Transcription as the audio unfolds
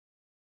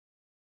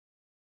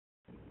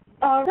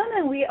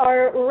And we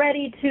are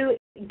ready to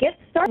get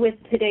started with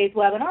today's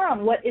webinar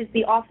on what is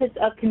the Office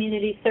of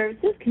Community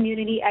Services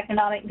Community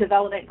Economic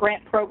Development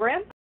Grant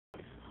Program,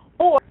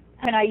 or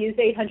can I use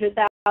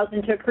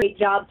 $800,000 to create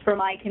jobs for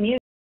my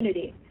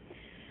community?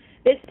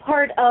 This is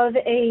part of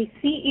a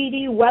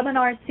CED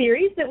webinar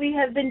series that we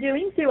have been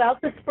doing throughout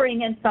the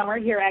spring and summer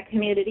here at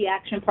Community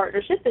Action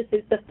Partnership. This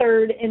is the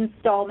third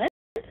installment.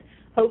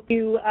 Hope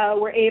you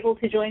were able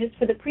to join us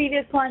for the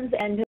previous ones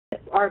and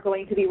are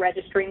going to be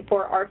registering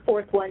for our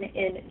fourth one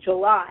in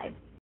July.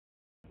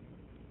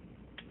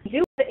 We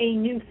do have a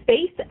new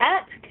face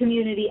at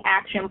Community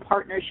Action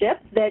Partnership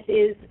that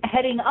is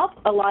heading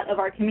up a lot of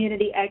our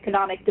community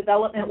economic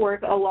development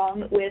work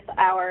along with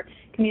our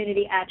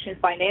Community Action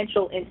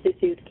Financial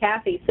Institute,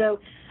 Kathy. So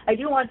I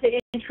do want to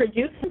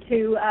introduce him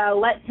to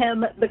let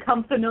him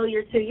become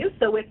familiar to you.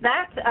 So with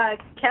that,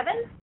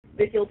 Kevin,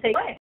 if you'll take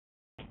it away.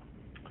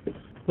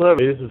 Hello,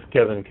 this is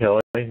Kevin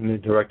Kelly, new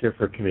Director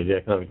for Community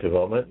Economic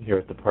Development here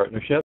at the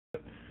Partnership.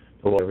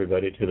 Welcome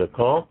everybody to the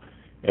call,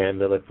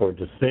 and I look forward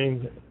to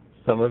seeing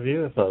some of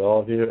you, if not all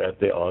of you, at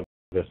the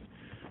August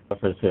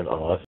conference in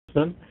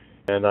Austin.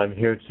 And I'm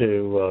here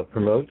to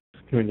promote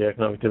community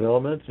economic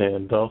development,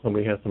 and also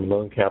we have some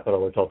loan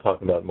capital, which I'll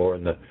talk about more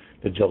in the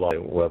July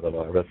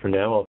webinar. But for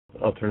now,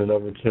 I'll turn it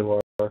over to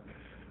our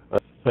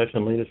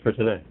session leaders for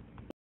today.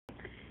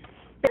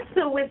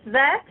 So with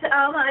that,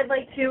 I'd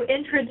like to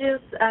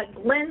introduce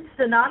Glenn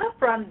Sonata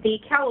from the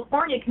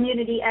California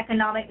Community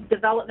Economic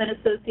Development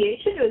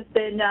Association, who has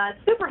been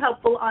super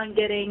helpful on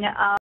getting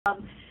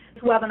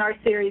this webinar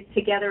series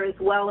together as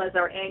well as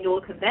our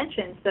annual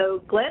convention.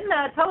 So Glenn,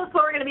 tell us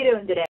what we're going to be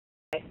doing today.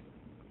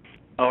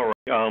 All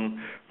right.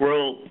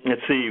 Well,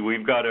 let's see.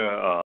 We've got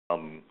we're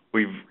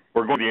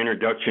going to the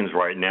introductions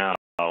right now.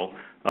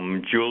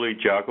 Julie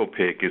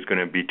Jakopic is going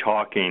to be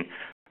talking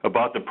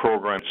about the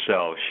program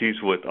itself.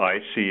 She's with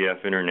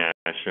ICF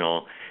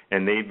International,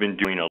 and they've been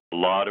doing a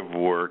lot of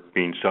work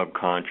being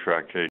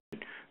subcontracted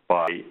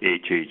by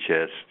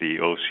HHS, the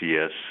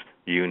OCS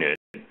unit,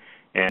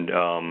 and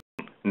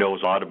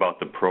knows a lot about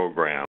the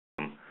program.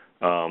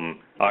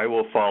 I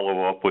will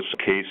follow up with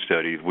some case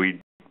studies. We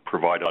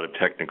provide a lot of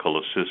technical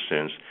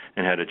assistance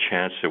and had a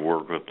chance to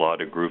work with a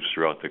lot of groups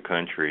throughout the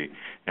country,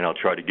 and I'll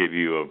try to give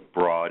you a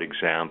broad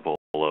example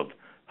of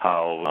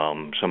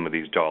how some of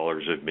these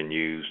dollars have been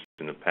used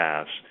in the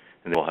past,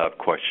 and then we'll have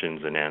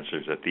questions and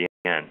answers at the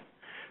end.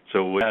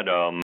 So with that,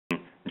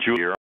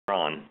 Julie, you're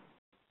on.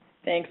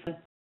 Thanks.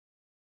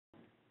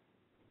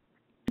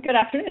 Good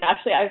afternoon.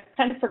 Actually, I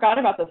kind of forgot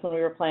about this when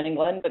we were planning,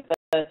 Glenn, but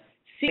the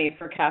CED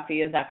for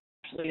CAFI is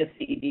actually a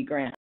CED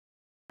grant.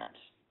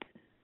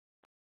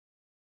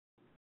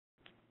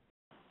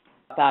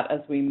 That as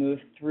we move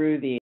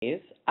through these.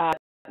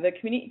 The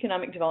Community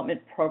Economic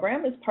Development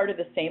Program is part of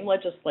the same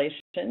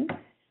legislation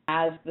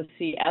as the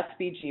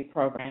CSBG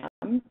program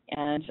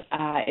and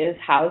is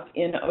housed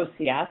in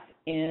OCS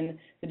in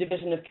the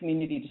Division of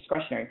Community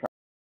Discretionary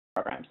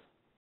Programs.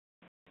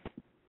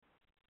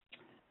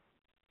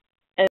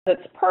 And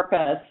its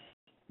purpose,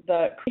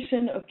 the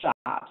creation of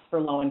jobs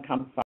for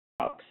low-income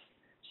folks.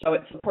 So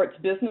it supports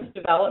business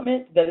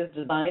development that is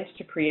designed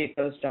to create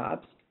those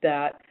jobs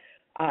that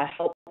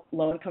help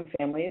low-income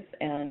families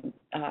and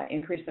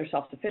increase their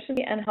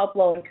self-sufficiency and help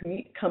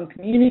low-income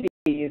communities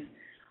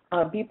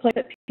be places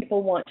that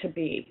people want to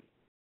be.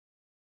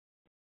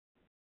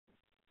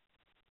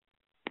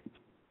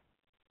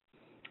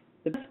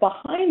 The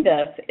behind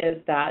this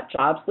is that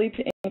jobs lead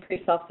to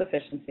increased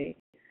self-sufficiency.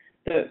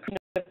 The creation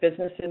of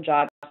business and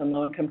jobs in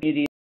low-income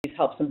communities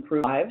helps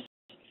improve lives.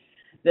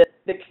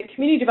 The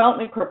community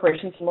development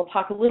corporations, and we'll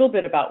talk a little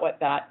bit about what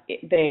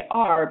they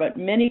are, but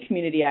many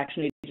community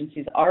action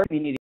agencies are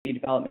community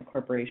development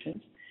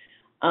corporations.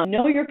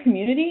 Know your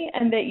community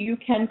and that you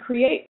can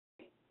create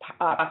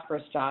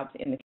prosperous jobs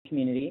in the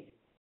community,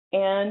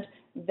 and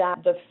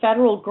that the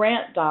federal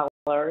grant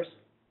dollars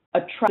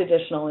attract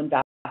additional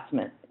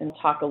investment. And we'll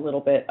talk a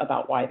little bit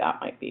about why that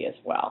might be as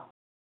well.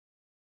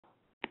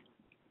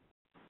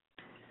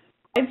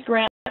 Provides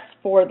grants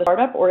for the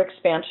startup or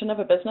expansion of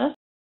a business,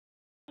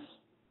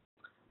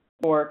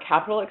 for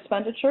capital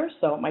expenditures,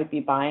 so it might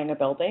be buying a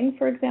building,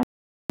 for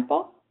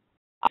example,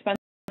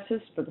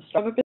 expenses for the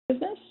start of a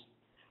business,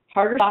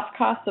 hard or soft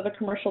costs of a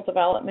commercial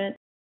development,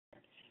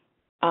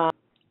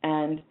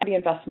 and the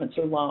investments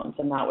or loans,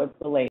 and that would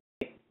relate,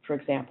 for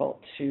example,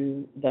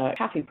 to the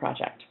CAFI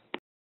project.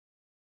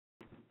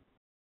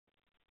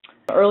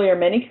 Earlier,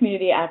 many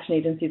community action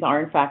agencies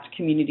are, in fact,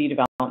 community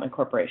development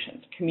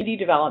corporations. Community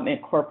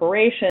development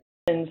corporations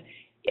is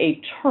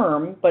a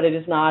term, but it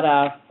is not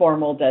a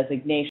formal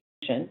designation.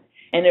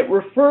 And it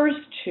refers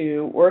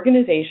to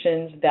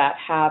organizations that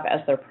have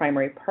as their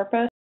primary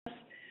purpose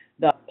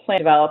the plan,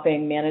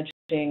 developing,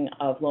 managing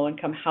of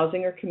low-income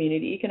housing or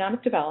community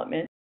economic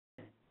development,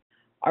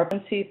 are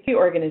C3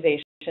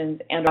 organizations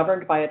and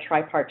governed by a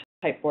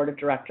tripartite board of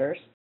directors.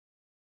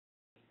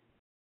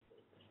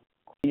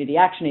 Community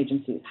action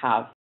agencies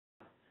have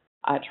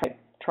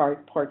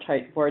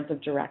tripartite boards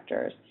of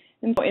directors.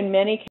 And so in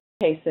many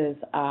cases,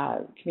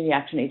 community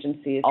action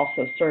agencies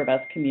also serve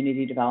as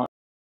community development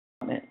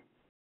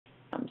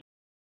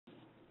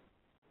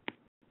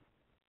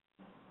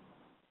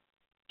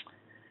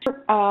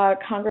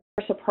Congress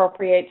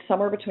appropriates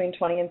somewhere between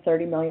 $20 and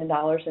 $30 million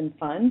in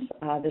funds.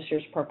 This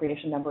year's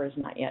appropriation number is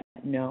not yet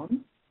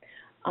known.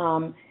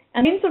 And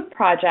kinds of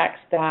projects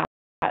that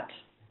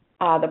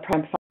the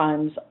program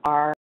funds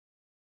are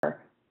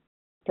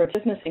for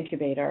business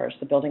incubators,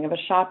 the building of a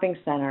shopping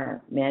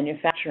center,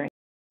 manufacturing,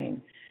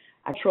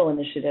 agricultural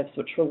initiatives,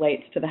 which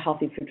relates to the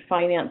Healthy Food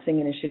Financing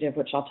Initiative,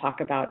 which I'll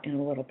talk about in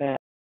a little bit.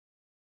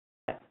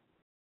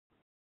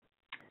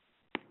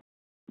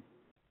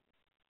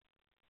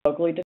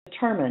 Locally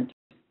determined,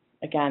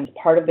 again,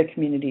 part of the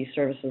community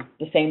services,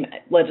 the same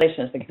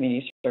legislation as the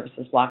community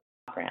services block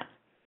grant.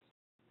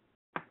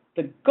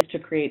 The goal is to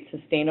create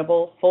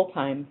sustainable,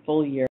 full-time,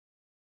 full-year,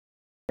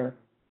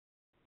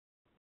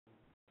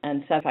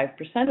 and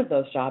 75% of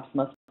those jobs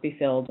must be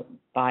filled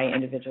by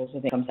individuals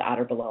with incomes at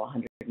or below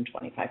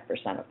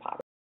 125% of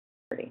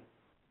poverty.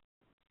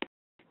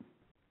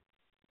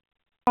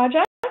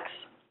 Projects,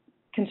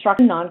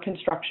 construction,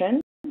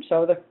 non-construction.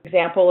 So the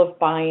example of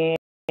buying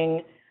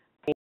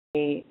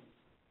a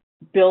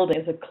building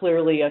is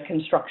clearly a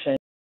construction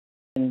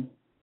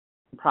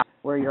project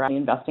where you're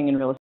investing in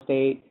real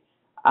estate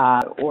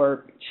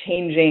or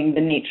changing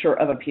the nature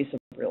of a piece of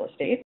real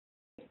estate.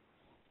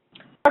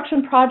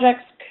 Construction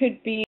projects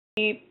could be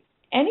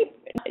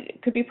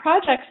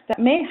projects that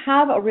may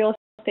have a real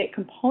estate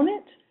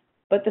component,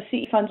 but the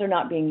CE funds are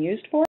not being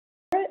used for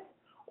it,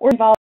 or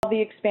involve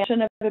the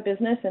expansion of a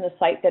business in a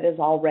site that is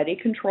already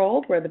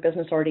controlled, where the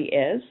business already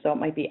is. So it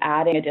might be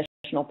adding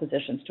additional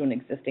positions to an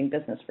existing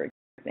business, for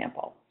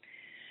example.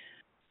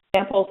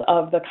 Examples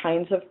of the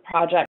kinds of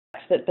projects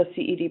that the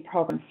CED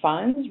program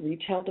funds: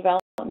 retail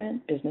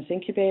development, business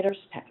incubators,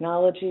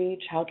 technology,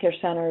 childcare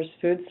centers,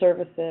 food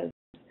services,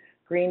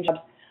 green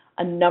jobs.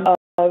 A number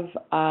of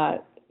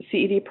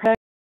CED projects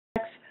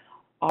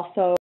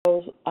also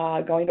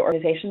going to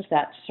organizations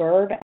that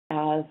serve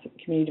as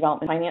community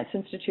development finance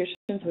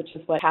institutions, which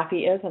is what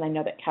CAFI is, and I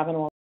know that Kevin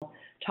will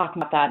talk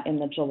about that in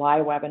the July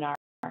webinar.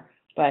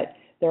 But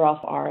there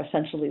also are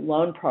essentially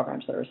loan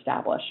programs that are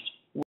established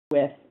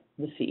with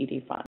the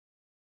CED funds.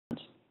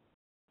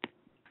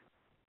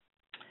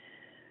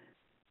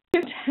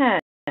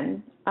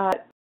 210,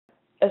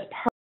 as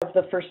part of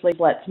the First Lady's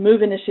Let's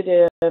Move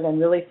initiative and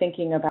really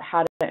thinking about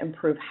how to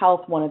improve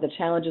health, one of the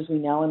challenges we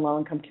know in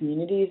low-income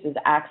communities is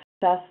access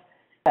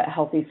to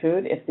healthy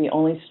food. If the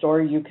only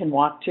store you can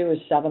walk to is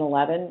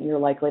 7-Eleven, you're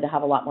likely to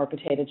have a lot more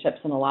potato chips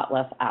and a lot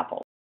less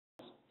apples.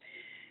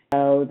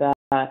 So the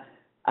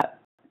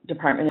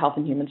Department of Health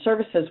and Human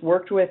Services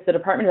worked with the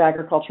Department of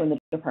Agriculture and the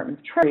Department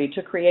of Treasury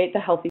to create the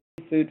Healthy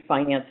Food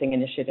Financing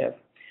Initiative.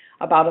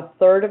 About a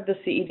third of the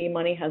CED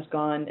money has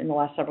gone in the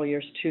last several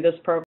years to this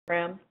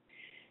program.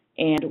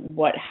 And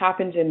what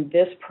happens in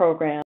this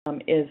program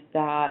is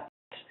that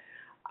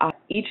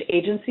each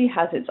agency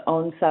has its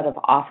own set of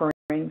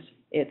offerings.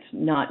 It's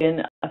not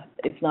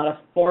a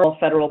formal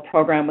federal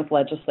program with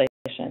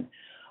legislation,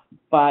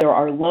 but there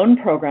are loan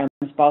programs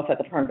both at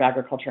the Department of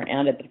Agriculture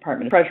and at the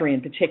Department of Treasury.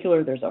 In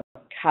particular, there's a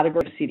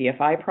category of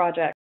CDFI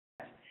projects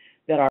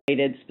that are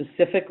related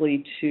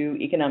specifically to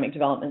economic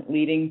development,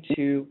 leading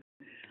to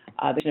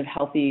the creation of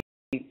healthy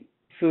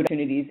food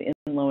opportunities in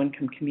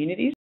low-income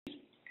communities.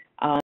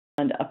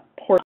 And a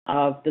portion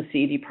of the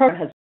CED program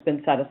has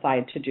been set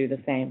aside to do the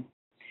same.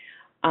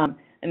 And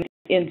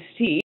in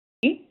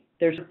CED,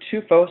 there's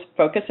two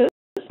focuses.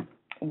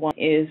 One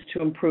is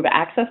to improve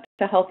access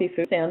to healthy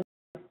foods and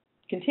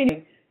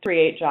continuing to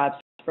create jobs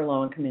for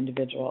low-income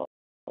individuals.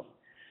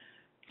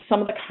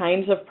 Some of the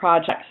kinds of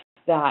projects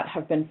that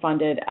have been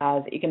funded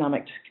as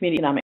community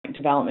economic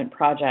development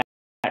projects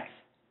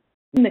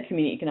in the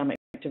Community Economic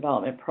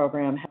Development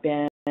Program have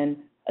been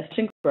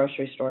assisting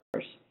grocery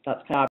stores.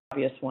 That's kind of an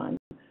obvious one.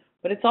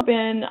 But it's all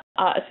been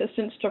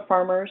assistance to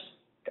farmers,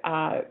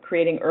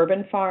 creating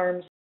urban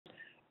farms,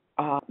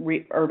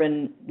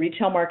 urban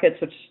retail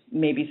markets, which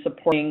may be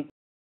supporting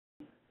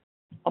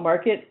a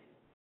market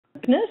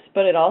business,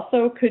 but it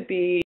also could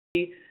be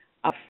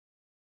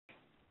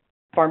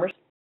farmers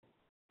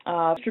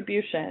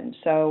distribution.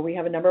 So we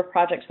have a number of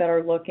projects that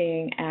are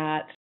looking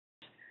at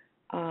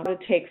how to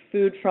take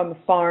food from the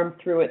farm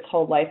through its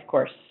whole life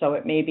course. So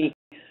it may be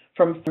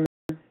from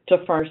farm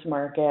to farmer's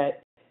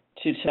market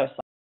to tomato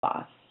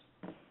sauce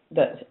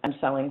that I'm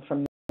selling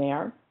from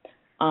there,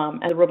 and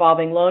the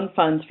revolving loan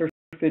funds for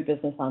food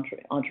business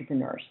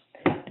entrepreneurs.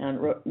 And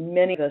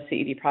many of the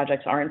CED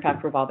projects are, in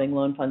fact, revolving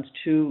loan funds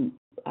to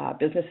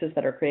businesses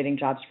that are creating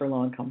jobs for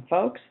low-income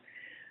folks,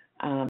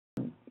 and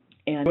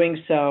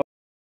doing so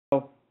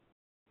in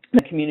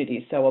the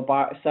community. So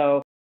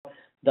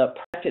the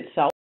project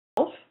itself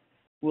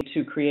will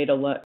to create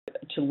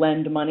to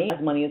lend money.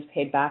 As money is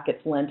paid back,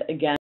 it's lent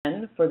again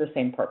for the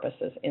same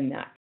purposes in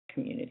that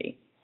community.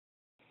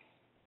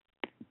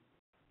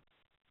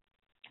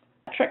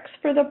 Metrics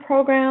for the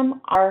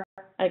program are,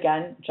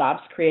 again,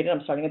 jobs created.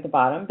 I'm starting at the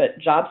bottom, but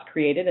jobs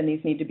created, and these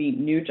need to be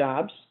new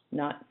jobs,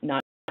 not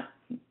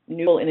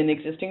new in an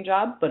existing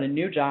job, but a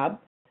new job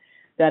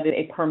that is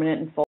a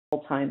permanent and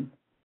full-time,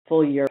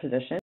 full-year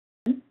position.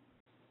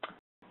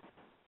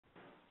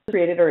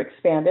 created or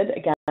expanded,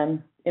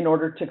 again, in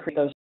order to create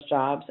those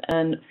jobs,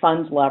 and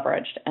funds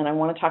leveraged. And I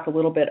want to talk a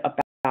little bit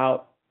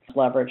about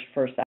leverage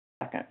for a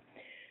second.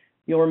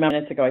 You'll remember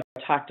minutes ago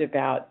I talked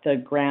about the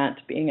grant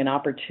being an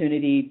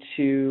opportunity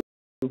to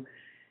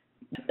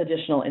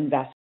additional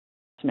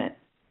investment.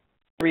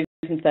 The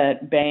reasons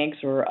that banks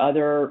or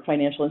other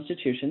financial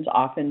institutions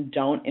often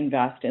don't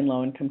invest in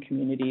low-income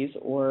communities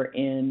or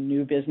in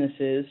new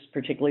businesses,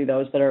 particularly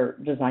those that are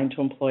designed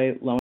to employ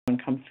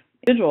low-income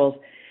individuals,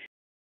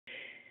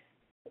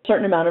 a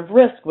certain amount of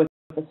risk with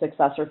the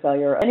success or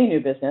failure of any new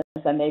business,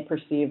 and they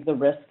perceive the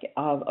risk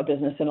of a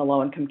business in a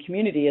low-income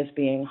community as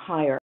being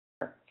higher.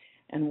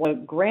 And what a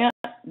grant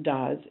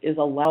does is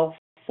allow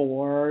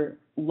for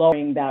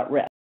lowering that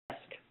risk,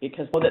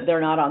 because so that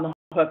they're not on the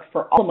hook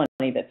for all the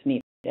money that's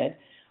needed,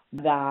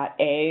 that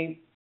A,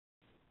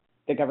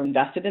 the government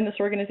invested in this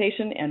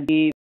organization, and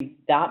B,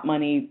 that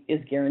money is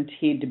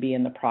guaranteed to be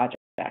in the project.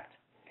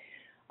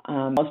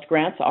 Most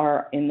grants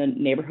are in the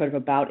neighborhood of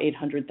about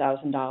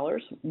 $800,000.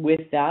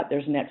 With that,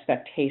 there's an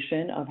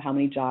expectation of how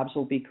many jobs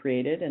will be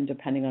created, and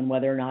depending on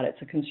whether or not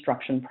it's a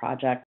construction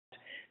project,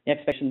 the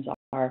expectations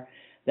are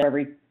that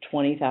every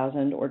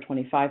 $20,000 or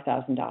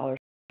 $25,000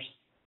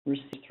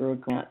 received through a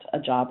grant, a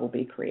job will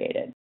be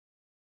created.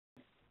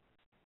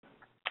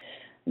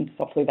 And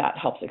hopefully that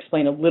helps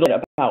explain a little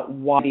bit about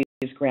why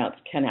these grants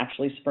can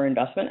actually spur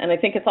investment. And I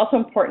think it's also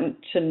important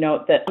to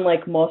note that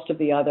unlike most of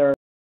the other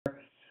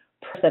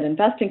that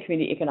invest in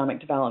community economic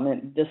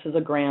development, this is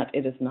a grant,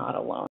 it is not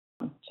a loan.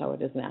 So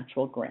it is an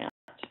actual grant.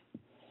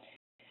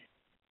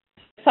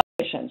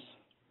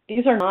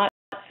 These are not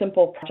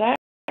simple projects,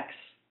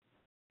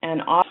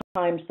 and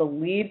oftentimes the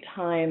lead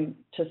time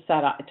to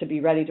set up, to be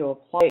ready to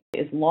apply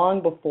is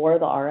long before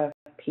the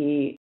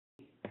RFP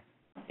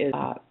is,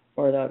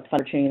 or the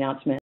fund opportunity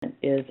announcement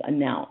is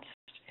announced.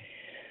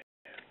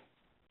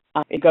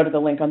 If you go to the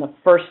link on the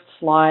first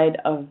slide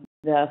of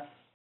this,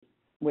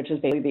 which is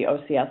basically the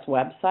OCS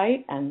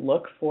website, and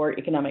look for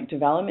economic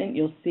development,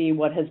 you'll see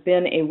what has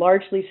been a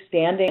largely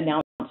standing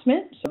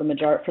announcement. So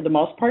for the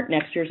most part,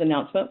 next year's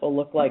announcement will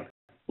look like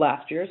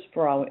last year's,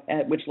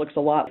 which looks a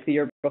lot like the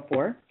year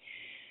before.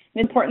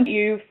 It's important that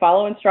you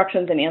follow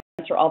instructions and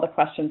answer all the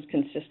questions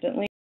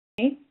consistently.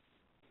 You've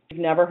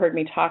never heard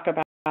me talk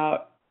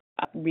about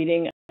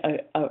reading a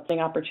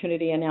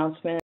opportunity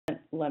announcement.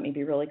 Let me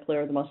be really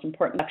clear. The most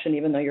important section,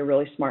 even though you're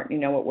really smart and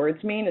you know what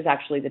words mean, is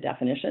actually the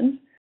definitions,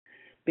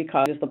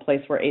 because it's the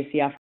place where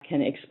ACF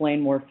can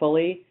explain more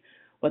fully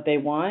what they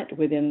want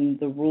within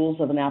the rules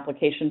of an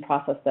application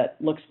process that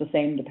looks the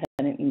same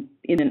depending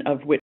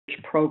of which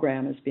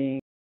program is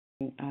being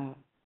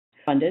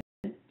funded.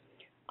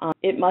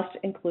 It must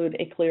include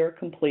a clear,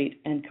 complete,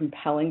 and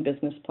compelling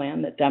business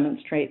plan that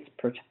demonstrates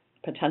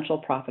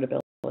potential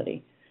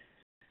profitability.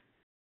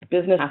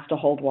 Business has to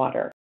hold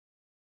water.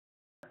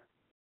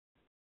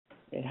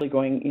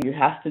 You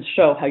have to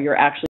show how you're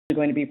actually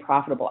going to be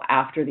profitable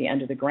after the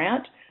end of the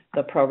grant.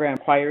 The program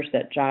requires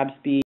that jobs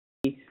be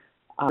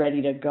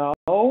ready to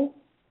go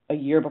a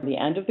year before the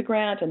end of the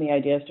grant, and the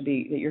idea is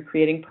that you're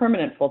creating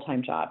permanent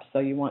full-time jobs. So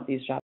you want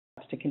these jobs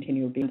to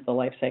continue being the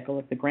life cycle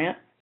of the grant,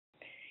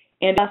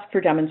 and ask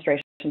for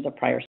demonstrations of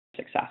prior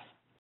success.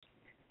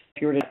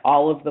 If you were to get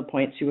all of the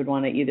points, you would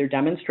want to either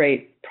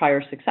demonstrate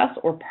prior success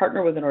or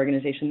partner with an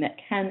organization that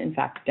can, in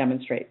fact,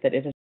 demonstrate that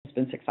it has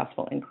been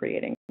successful in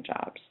creating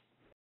jobs.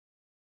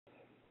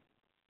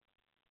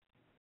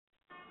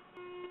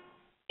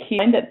 Keep in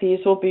mind that these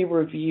will be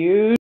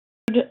reviewed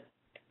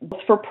both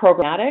for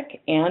programmatic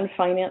and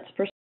finance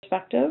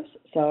perspectives.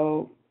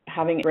 So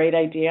having a great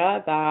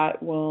idea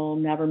that will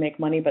never make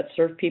money but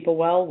serve people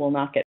well will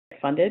not get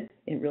funded.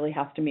 It really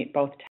has to meet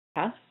both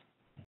tests.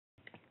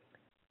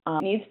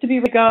 It needs to be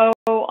ready to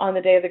go on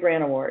the day of the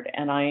grant award,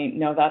 and I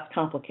know that's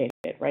complicated,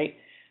 right?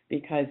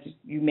 Because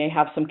you may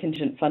have some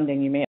contingent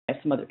funding, you may have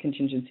some other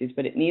contingencies,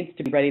 but it needs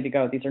to be ready to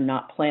go. These are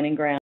not planning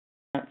grants,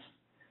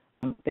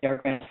 they are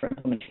grants for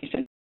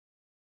implementation.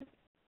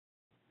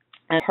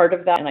 And part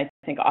of that, and I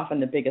think often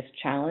the biggest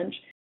challenge,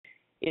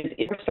 is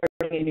if you're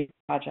starting a new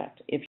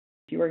project, if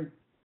you are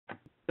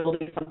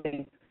building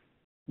something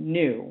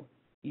new,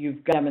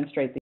 you've got to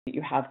demonstrate that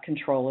you have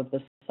control of the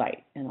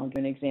site. And I'll give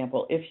an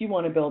example. If you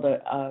want to build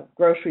a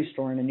grocery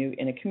store in a new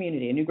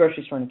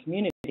grocery store in a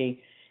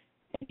community,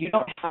 and you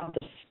don't have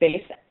the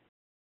space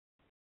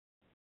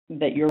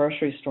that your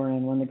grocery store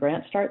in when the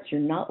grant starts, you're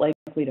not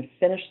likely to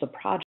finish the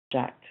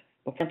project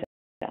before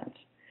the end.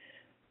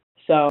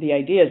 So the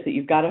idea is that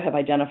you've got to have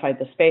identified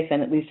the space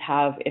and at least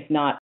have, if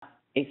not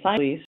a signed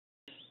lease,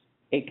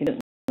 a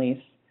conditional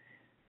lease,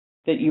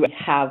 that you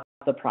have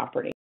the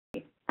property.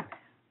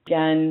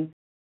 Again,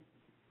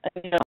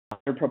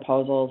 other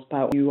proposals,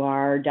 but you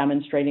are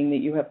demonstrating that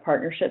you have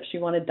partnerships, you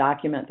want to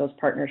document those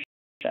partnerships.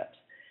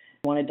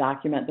 You want to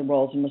document the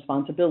roles and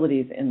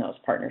responsibilities in those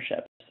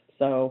partnerships.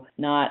 So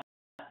not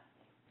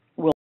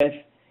with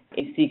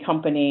AC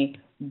company,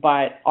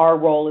 but our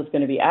role is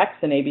going to be X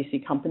and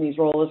ABC company's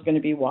role is going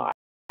to be Y.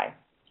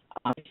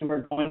 If you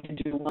are going to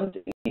do loans,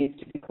 it needs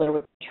to be clear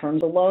what the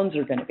terms of loans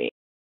are going to be.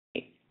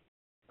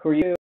 Who are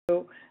you?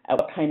 At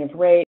what kind of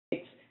rates?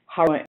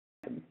 how,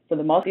 for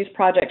the most, these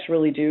projects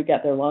really do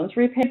get their loans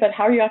repaid, but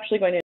how are you actually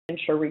going to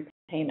ensure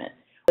repayment?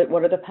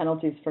 What are the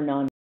penalties for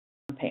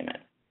non-payment?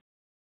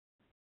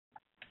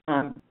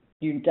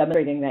 You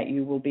demonstrating that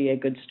you will be a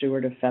good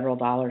steward of federal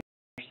dollars.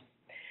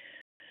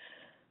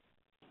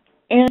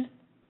 And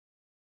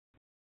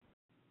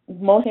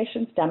most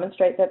nations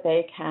demonstrate that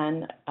they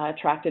can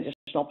attract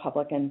additional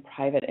public and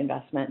private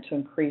investment to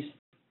increase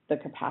the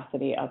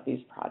capacity of these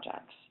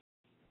projects.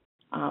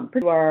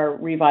 We are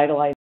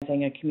revitalizing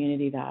a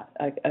community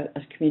a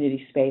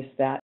community space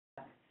that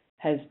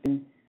has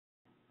been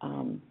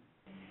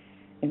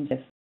in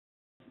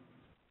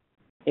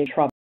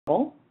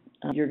trouble.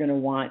 You're going to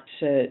want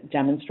to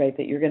demonstrate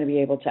that you're going to be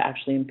able to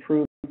actually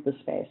improve the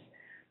space,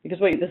 because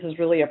this is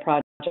really a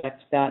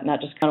project that not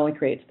only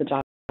creates the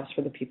jobs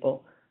for the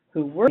people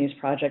who work in these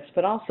projects,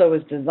 but also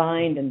is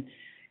designed and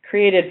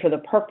created for the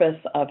purpose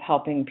of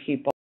helping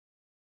people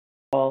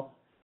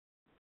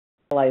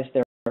realize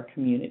their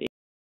community.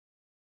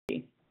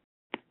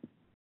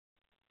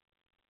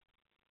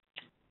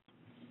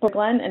 So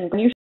Glenn, and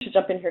you should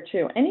jump in here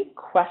too. Any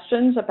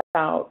questions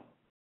about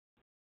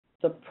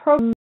the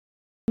program,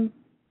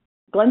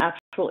 Glenn's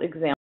actual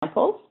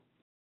examples?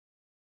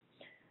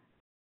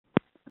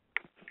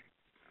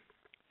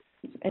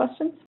 Any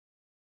questions?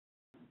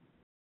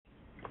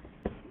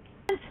 I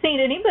haven't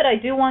seen any, but I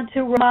do want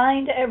to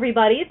remind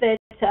everybody that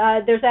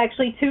there's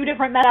actually 2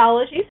 different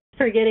methodologies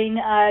for getting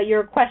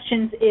your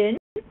questions in.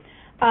 You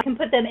can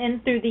put them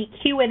in through the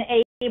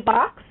Q&A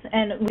box,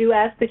 and we do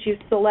ask that you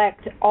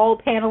select all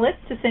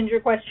panelists to send your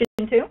question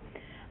to. You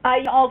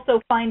can also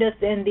find us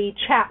in the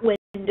chat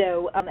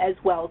window as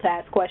well to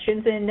ask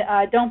questions. And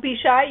don't be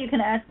shy. You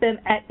can ask them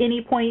at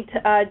any point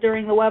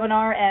during the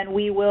webinar, and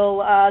we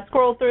will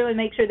scroll through and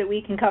make sure that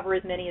we can cover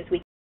as many as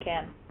we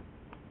can.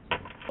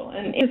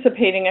 And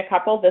anticipating a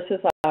couple, this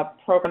is a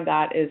program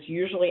that is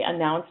usually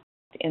announced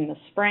in the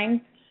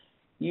spring,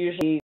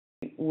 usually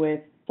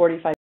with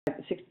 40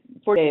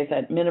 days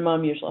at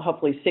minimum, usually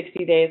hopefully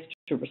 60 days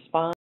to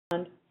respond.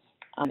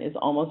 Is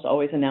almost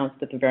always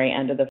announced at the very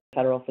end of the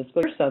federal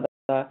fiscal year, so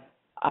the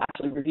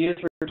actually reviews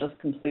were just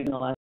completed in the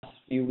last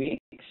few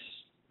weeks.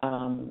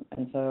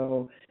 And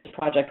so this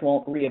project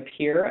won't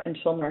reappear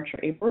until March or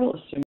April,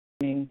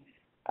 assuming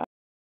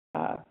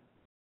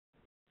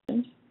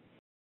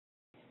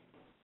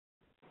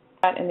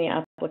in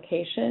the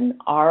application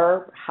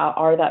are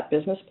that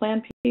business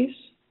plan piece,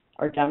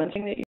 are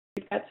demonstrating that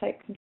you've got site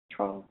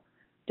control,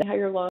 how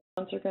your loans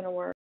are going to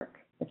work,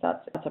 if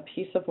that's a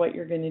piece of what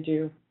you're going to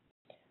do.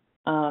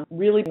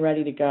 Really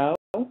ready to go,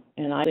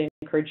 and I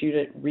encourage you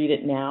to read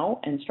it now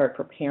and start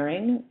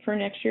preparing for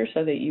next year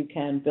so that you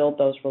can build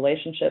those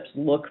relationships,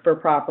 look for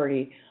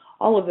property,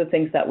 all of the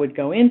things that would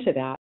go into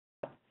that.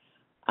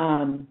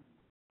 You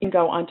can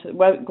go on to,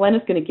 well, Glenn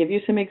is going to give you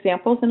some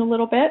examples in a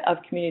little bit of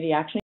community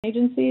action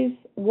agencies'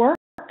 work.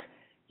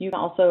 You can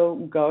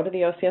also go to the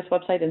OCS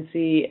website and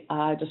see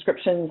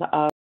descriptions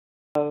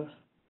of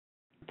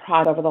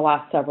projects over the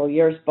last several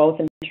years, both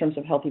in terms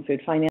of healthy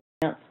food finance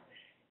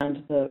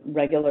and the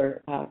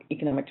regular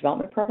economic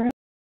development program.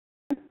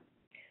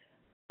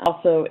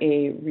 Also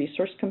a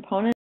resource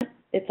component.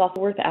 It's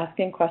also worth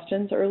asking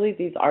questions early.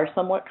 These are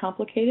somewhat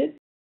complicated,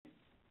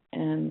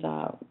 and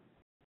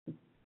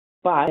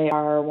but they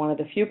are one of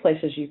the few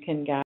places you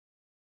can get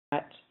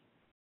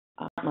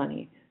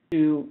money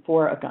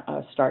for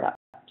a startup.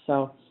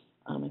 So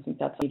I think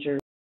that's a major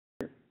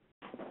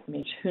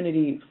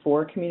opportunity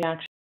for community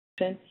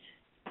action.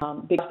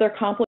 Because they're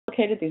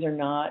complicated, these are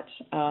not,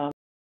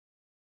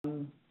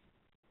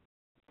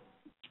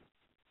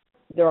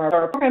 there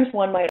are programs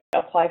one might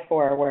apply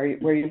for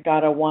where you've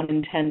got a 1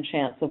 in 10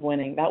 chance of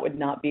winning. That would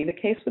not be the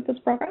case with this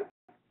program.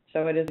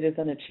 So it is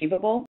an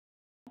achievable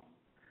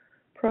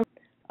program.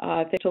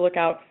 Thing to look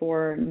out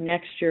for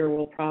next year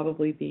will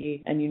probably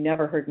be, and you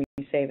never heard me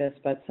say this,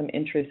 but some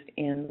interest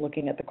in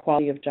looking at the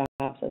quality of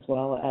jobs as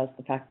well as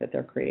the fact that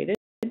they're created.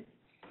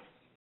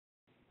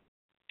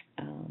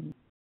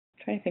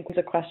 Trying to think of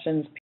the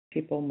questions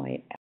people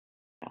might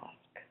ask.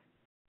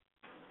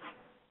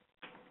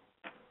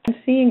 I'm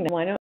seeing them.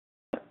 Why don't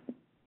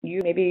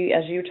you, maybe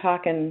as you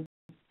talk and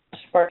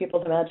spark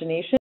people's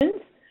imaginations,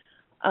 they'll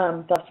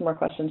have some more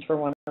questions for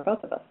one or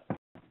both of us.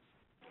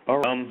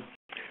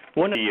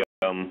 One of the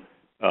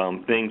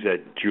things that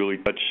Julie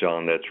touched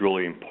on that's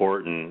really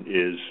important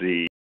is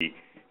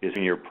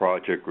getting your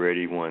project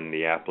ready when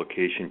the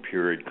application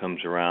period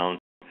comes around,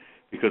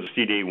 because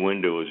the 60-day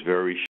window is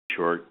very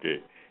short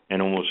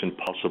and almost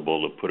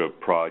impossible to put a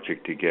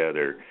project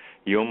together.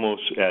 You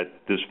almost, at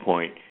this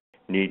point,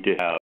 need to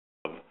have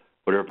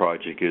whatever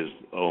project is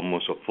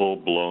almost a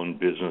full-blown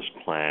business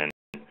plan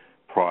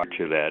prior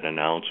to that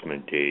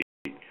announcement date,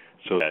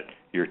 so that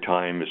your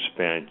time is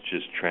spent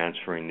just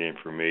transferring the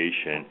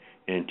information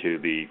into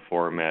the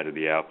format of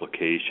the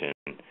application.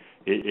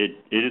 It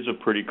is a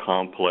pretty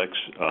complex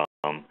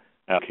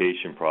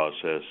application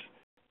process,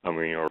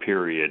 or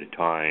period of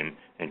time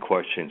and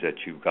questions that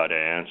you've got to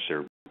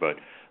answer, but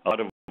a lot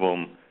of them,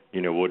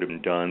 would have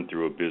been done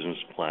through a business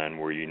plan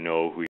where you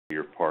know who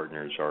your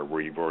partners are,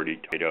 where you've already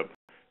tied up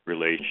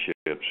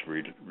relationships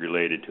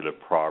related to the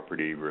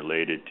property,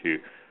 related to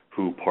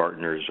who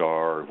partners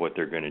are, what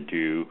they're going to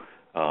do,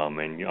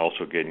 and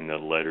also getting the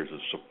letters of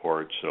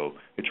support. So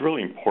it's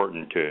really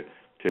important to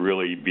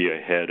really be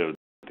ahead of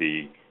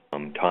the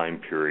time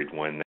period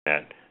when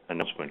that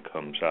announcement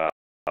comes out.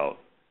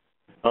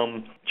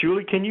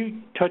 Julie, can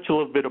you touch a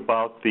little bit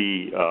about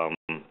the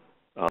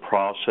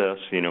process?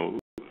 You know,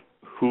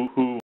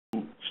 who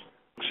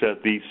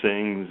set these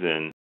things,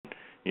 and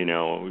you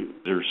know,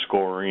 their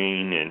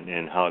scoring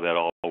and how that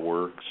all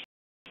works?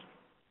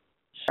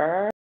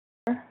 Sure.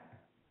 Can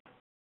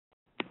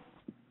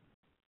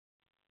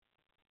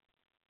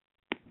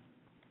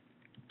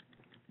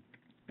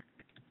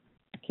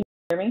you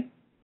hear me?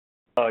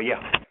 Yeah.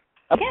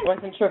 Okay, I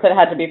wasn't sure if it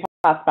had to be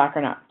passed back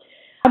or not.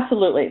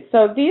 Absolutely.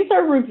 So these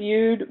are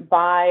reviewed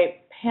by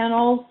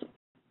panels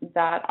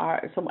that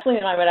are, so actually,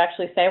 and I would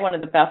actually say one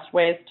of the best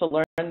ways to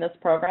learn this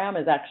program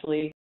is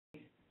actually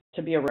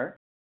to be a reader.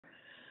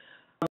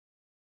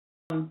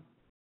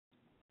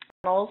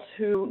 Panels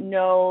who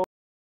know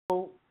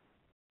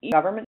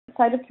government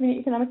side of community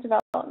economic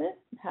development,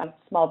 have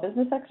small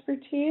business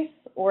expertise,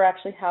 or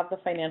actually have the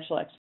financial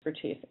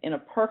expertise. In a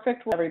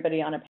perfect world,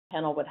 everybody on a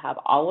panel would have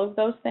all of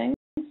those things.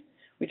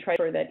 We try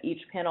to ensure that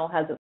each panel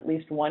has at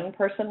least one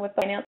person with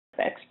finance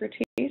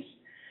expertise.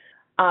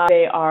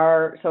 They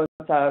are, so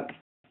it's a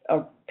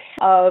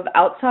of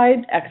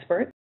outside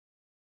experts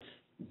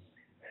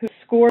who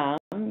score them.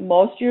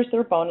 Most use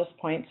their bonus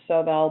points,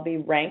 so they'll be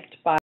ranked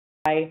by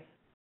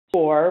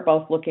score,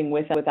 both looking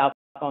with and without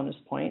bonus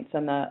points,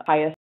 and the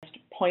highest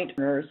point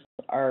earners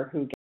are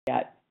who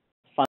get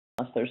funds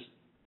unless there's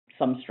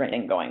some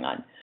straining going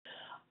on.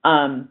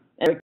 And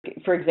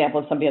for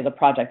example, if somebody has a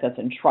project that's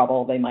in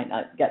trouble, they might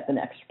not get the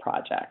next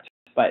project.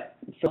 But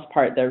for the most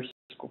part,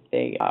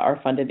 they are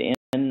funded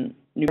in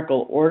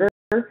numerical order.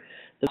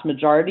 The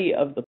majority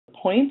of the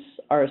points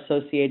are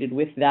associated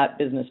with that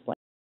business plan.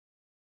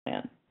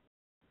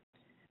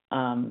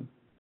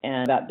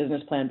 And that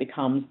business plan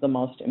becomes the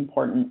most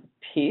important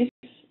piece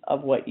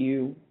of what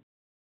you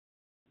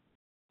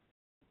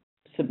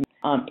submit.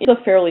 It's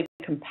a fairly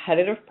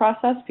competitive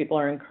process. People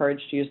are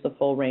encouraged to use the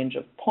full range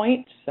of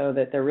points so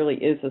that there really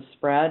is a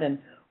spread. And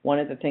one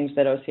of the things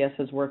that OCS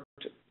has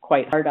worked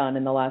quite hard on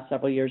in the last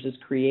several years is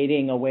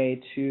creating a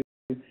way to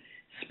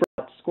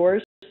spread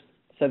scores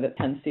so that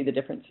can see the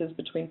differences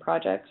between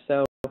projects.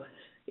 So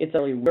it's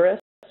a rigorous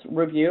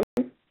review.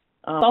 It's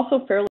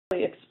also fairly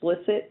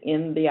explicit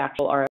in the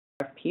actual RFP,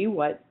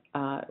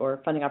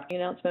 or funding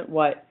opportunity announcement,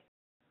 what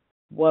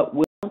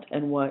will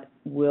and what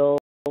will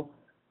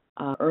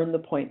earn the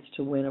points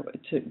to win,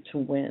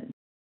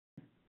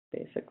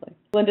 basically.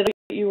 Linda,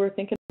 what you were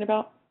thinking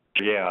about?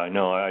 Yeah,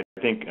 no, I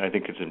think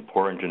it's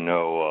important to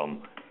know,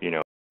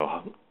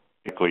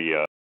 exactly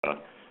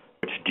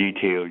which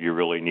detail you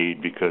really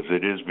need, because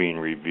it is being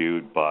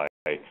reviewed by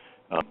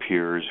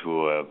peers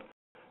who have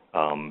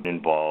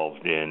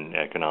involved in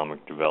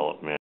economic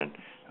development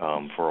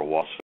for a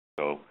while.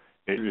 So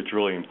it's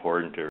really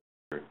important to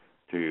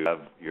have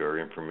your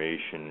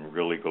information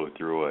really go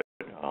through it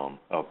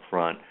up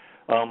front.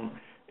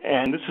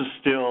 And this is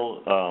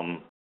still,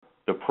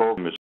 the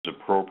program is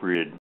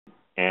appropriated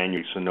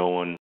annually, so no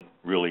one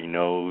really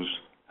knows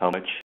how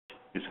much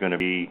is going to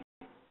be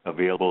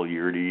available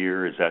year to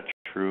year. Is that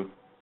true?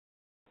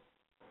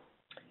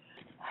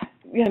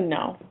 Yeah,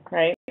 no,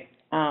 right?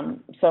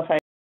 So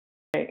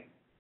if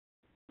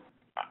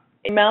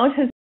amount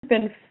has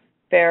been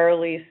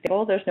fairly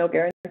stable, there's no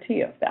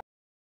guarantee of that.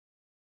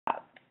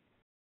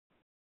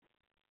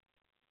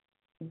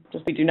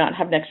 Just we do not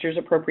have next year's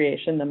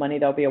appropriation. The money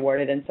that will be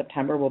awarded in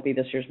September will be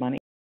this year's money.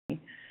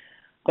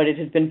 But it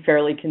has been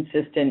fairly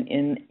consistent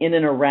in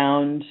and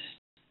around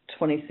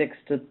 $26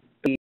 to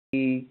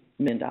 $30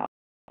 million.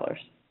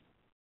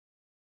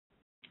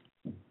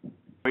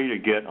 Way to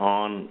get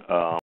on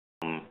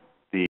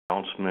the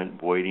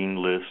announcement waiting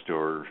list,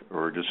 or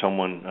does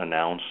someone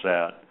announce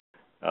that?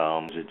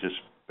 Is it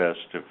just best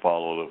to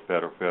follow the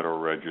Federal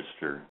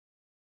Register?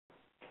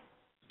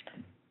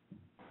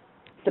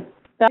 The best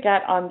to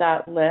get on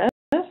that list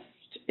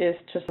is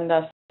to send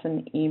us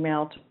an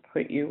email to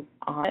put you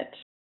on it.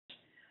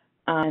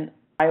 And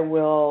I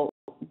will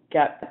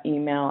get the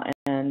email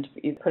and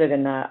you put it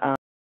in a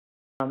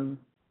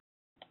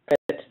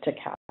to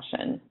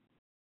caption.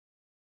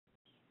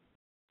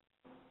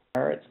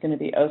 It's going to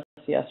be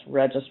OCS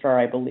Registrar,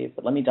 I believe,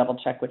 but let me double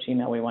check which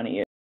email we want to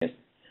use.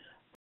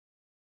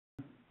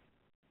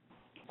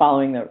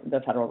 Following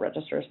the Federal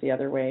Register is the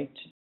other way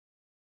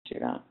to do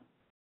that.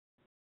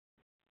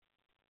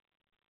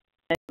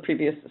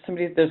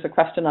 And there's a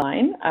question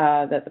online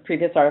that the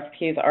previous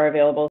RFPs are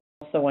available,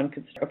 so one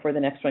could start before the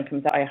next one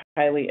comes out. I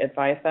highly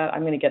advise that.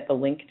 I'm going to get the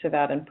link to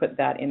that and put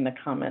that in the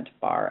comment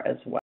bar as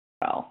well.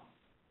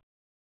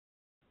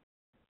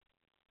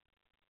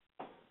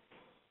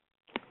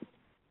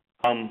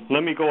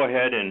 Let me go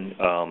ahead and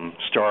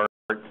start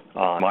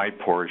on my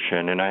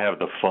portion, and I have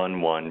the fun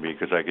one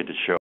because I get to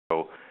show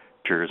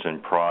pictures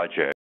and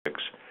projects,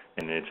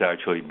 and it's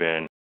actually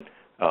been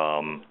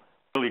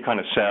really kind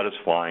of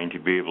satisfying to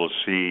be able to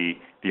see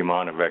the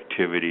amount of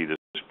activity that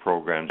this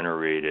program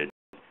generated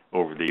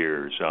over the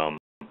years.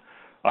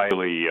 I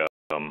really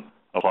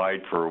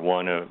applied for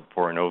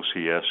an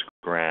OCS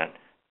grant,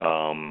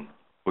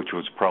 which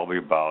was probably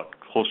about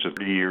close to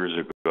 3 years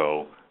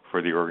ago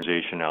for the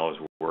organization I was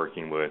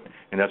working with,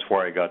 and that's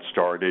where I got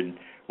started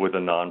with a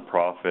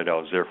nonprofit. I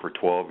was there for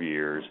 12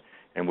 years,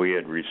 and we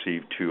had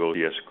received 2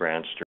 OCS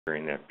grants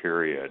during that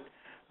period.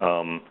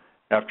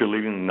 After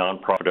leaving the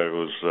nonprofit, I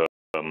was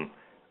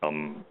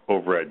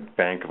over at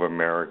Bank of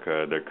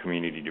America, the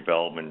Community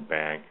Development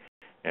Bank,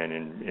 and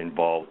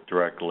involved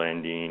direct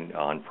lending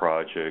on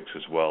projects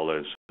as well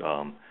as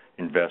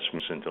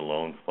investments into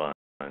loan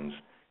funds.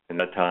 In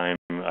that time,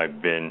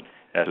 I've been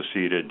at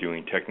OCS-CED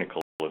doing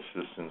technical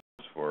assistance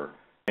for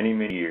many,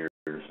 many years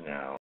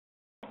now.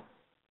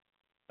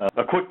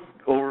 A quick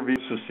overview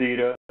of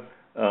OCS-CED.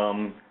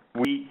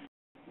 We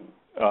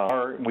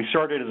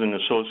started as an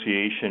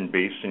association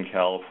based in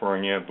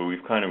California, but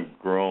we've kind of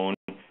grown,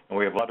 and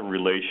we have a lot of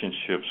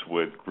relationships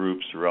with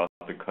groups throughout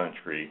the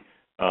country.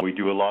 We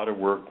do a lot of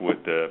work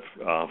with the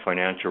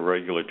financial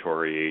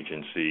regulatory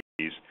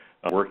agencies,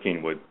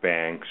 working with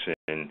banks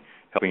and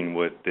helping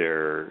with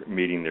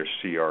meeting their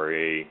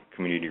CRA,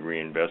 Community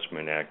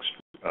Reinvestment Act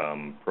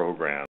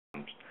programs.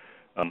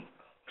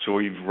 So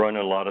we've run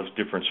a lot of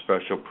different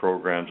special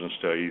programs and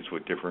studies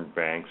with different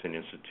banks and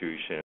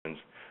institutions.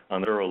 On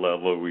the federal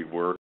level, we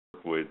work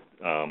with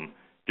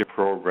different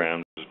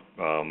programs,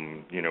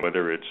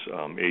 whether it's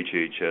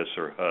HHS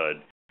or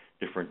HUD,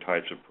 different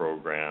types of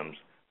programs.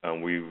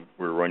 We're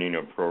running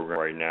a program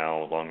right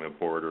now along the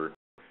border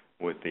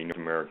with the North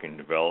American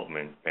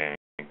Development Bank,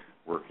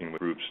 working with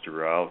groups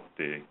throughout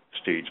the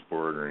states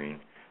bordering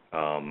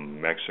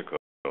Mexico.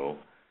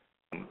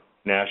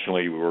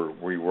 Nationally,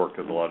 we work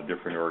with a lot of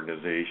different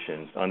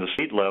organizations. On the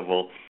state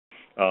level,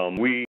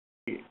 in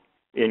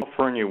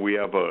California, we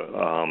have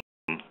a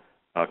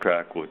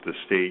track with the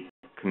State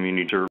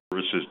Community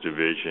Services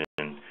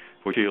Division,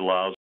 which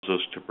allows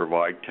us to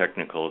provide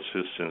technical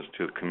assistance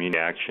to community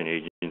action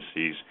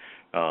agencies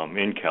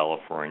in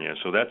California.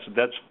 So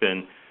that's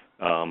been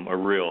a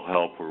real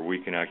help, where we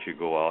can actually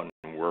go out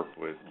and work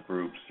with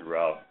groups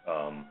throughout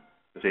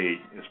the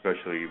state,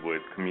 especially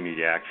with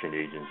community action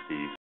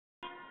agencies.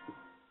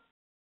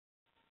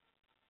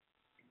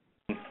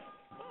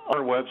 On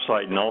our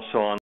website and also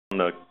on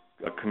the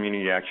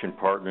Community Action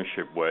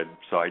Partnership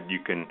website, you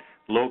can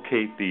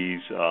locate these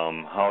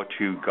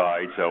how-to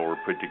guides that were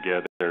put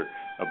together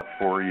about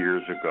 4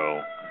 years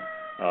ago.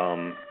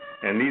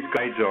 And these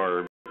guides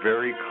are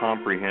very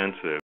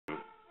comprehensive.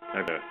 I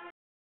have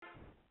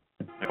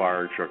a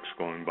fire trucks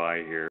going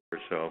by here,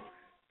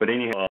 but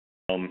anyhow,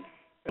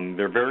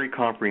 they're very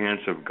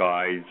comprehensive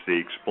guides. They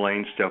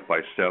explain step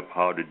by step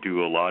how to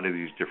do a lot of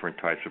these different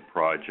types of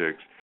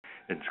projects.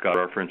 It's got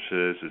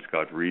references, it's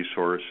got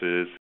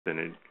resources, and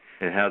it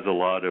has a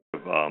lot of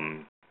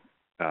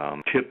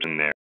tips in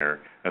there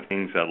of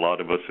things that a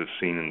lot of us have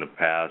seen in the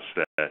past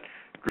that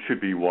we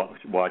should be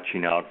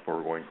watching out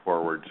for going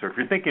forward. So if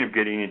you're thinking of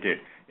getting into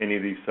any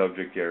of these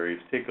subject areas,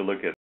 take a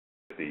look at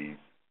these.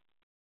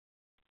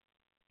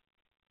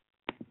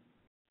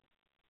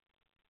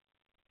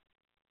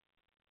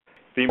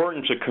 The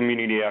importance of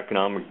community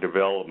economic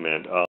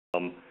development.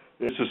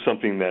 This is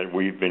something that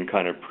we've been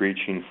kind of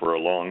preaching for a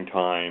long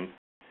time.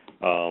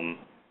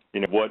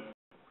 What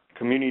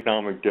community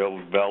economic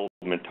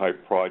development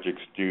type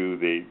projects do,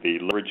 they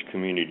leverage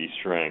community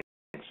strengths,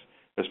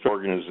 especially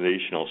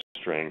organizational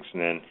strengths.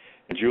 And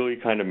Julie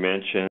kind of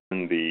mentioned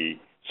the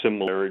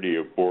similarity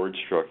of board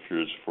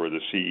structures for the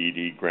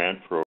CED grant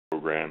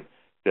program.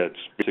 That's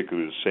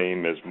basically the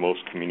same as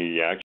most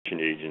community action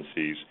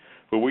agencies.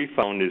 What we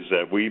found is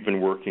that we've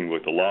been working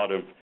with a lot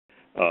of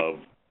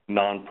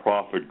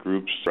nonprofit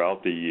groups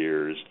throughout the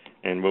years,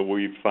 and what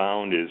we've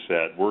found is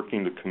that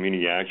working with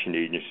community action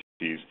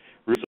agencies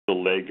really is a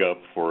leg up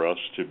for us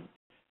to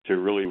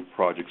really move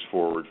projects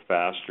forward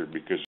faster,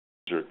 because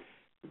the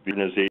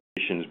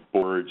organization's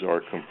boards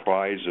are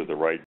comprised of the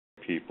right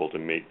people to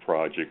make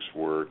projects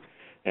work,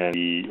 and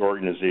the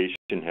organization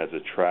has a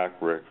track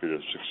record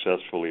of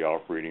successfully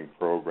operating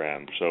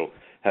programs. So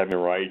having the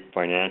right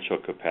financial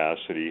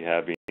capacity,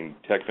 having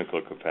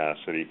technical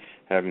capacity,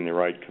 having the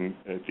right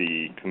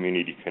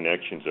community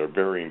connections are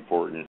very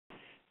important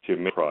to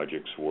make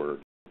projects work.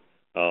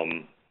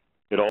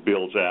 It all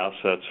builds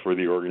assets for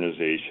the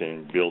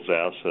organization, builds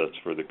assets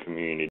for the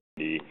community.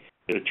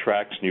 It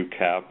attracts new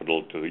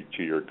capital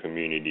to your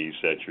communities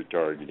that you're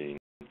targeting.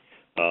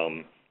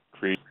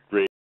 Creates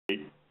great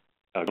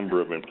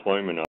number of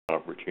employment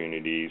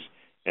opportunities,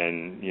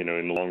 and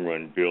in the long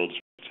run builds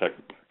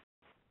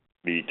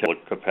the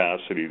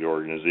capacity of the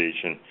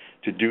organization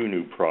to do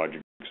new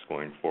projects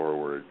going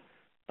forward.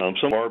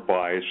 Some of our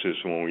biases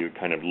when we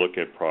kind of look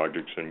at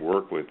projects and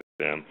work with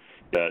them,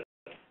 that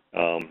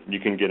you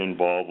can get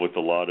involved with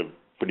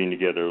putting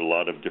together a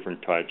lot of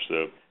different types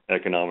of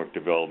economic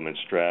development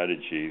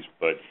strategies,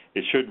 but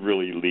it should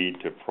really lead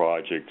to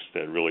projects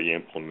that really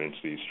implements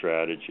these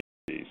strategies.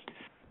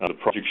 The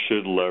project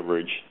should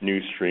leverage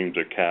new streams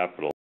of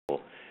capital.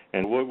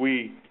 And what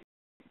we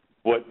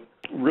what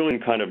really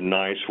kind of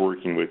nice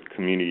working with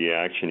community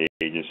action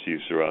agencies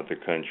throughout the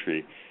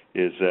country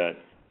is that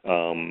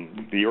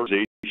the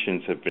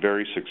organizations have been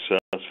very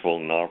successful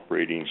in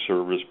operating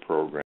service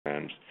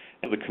programs.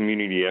 And the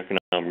community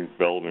economic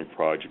development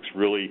projects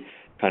really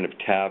kind of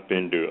tap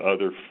into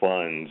other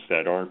funds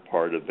that aren't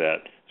part of that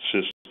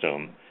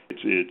system.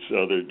 It's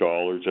other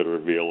dollars that are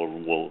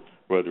available,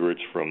 whether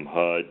it's from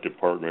HUD,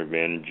 Department of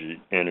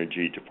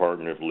Energy,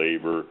 Department of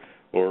Labor,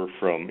 or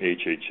from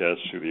HHS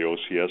through the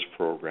OCS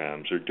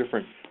programs. There are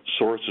different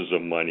sources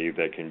of money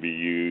that can be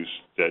used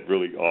that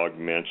really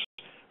augments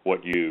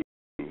what you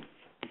do.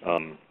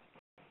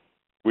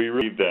 We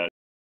believe that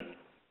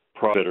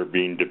projects that are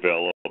being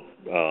developed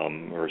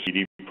or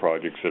CD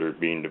projects that are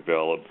being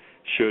developed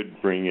should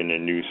bring in a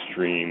new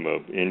stream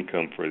of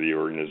income for the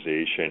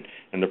organization,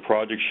 and the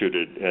project should,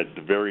 at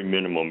the very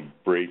minimum,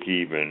 break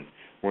even.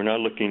 We're not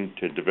looking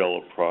to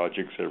develop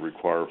projects that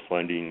require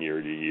funding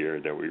year to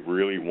year, that we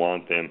really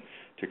want them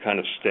to kind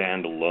of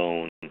stand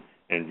alone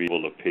and be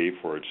able to pay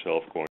for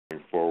itself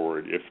going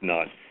forward, if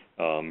not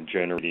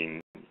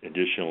generating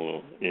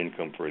additional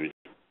income for the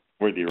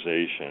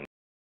organization.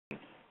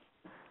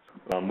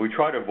 We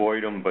try to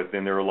avoid them, but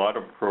then there are a lot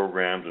of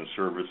programs and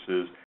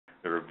services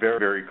that are very,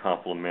 very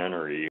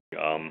complementary.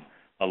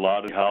 A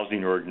lot of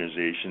housing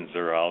organizations that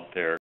are out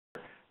there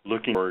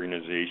looking for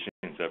organizations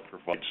that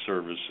provide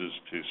services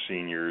to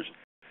seniors,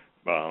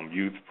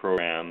 youth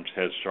programs,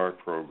 Head Start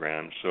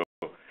programs. So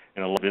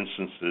in a lot of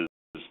instances,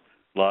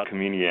 a lot of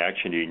community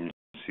action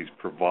agencies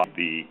provide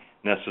the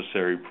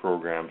necessary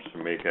programs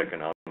to make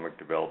economic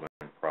development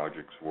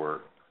projects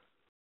work.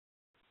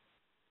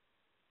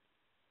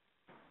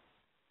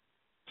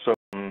 So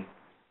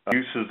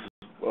uses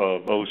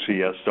of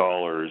OCS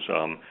dollars,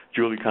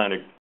 Julie kind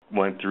of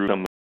went through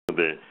some of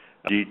the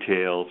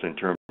details in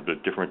terms of the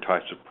different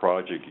types of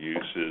project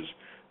uses.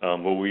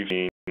 What we've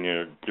seen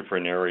in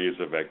different areas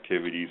of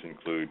activities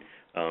include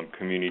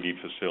community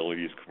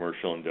facilities,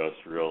 commercial,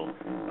 industrial.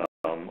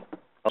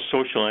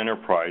 Social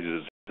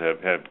enterprises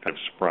have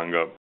sprung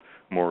up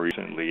more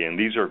recently, and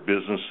these are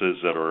businesses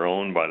that are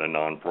owned by the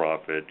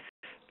nonprofit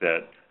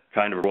that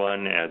kind of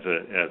run as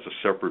a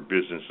separate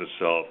business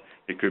itself.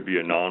 It could be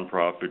a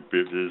nonprofit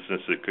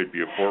business, it could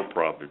be a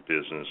for-profit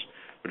business,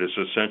 but it's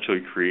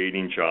essentially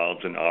creating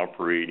jobs and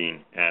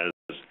operating as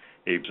a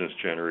business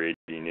generating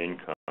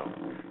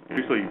income,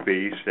 usually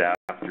based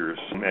after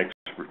some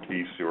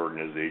expertise the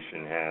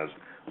organization has,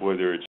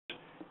 whether it's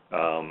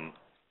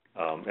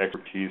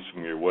expertise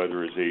from your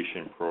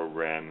weatherization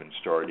program and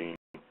starting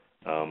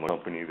a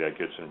company that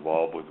gets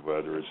involved with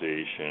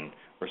weatherization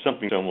or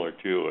something similar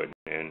to it.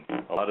 And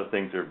a lot of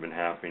things have been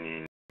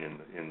happening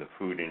in the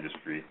food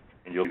industry,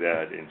 and you'll see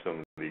that in some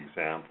of the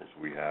examples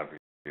we have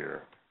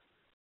here.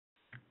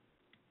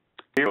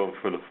 So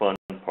for the fun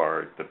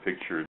part, the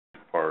pictures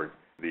part,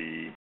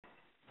 the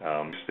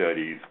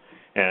studies,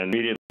 and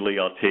immediately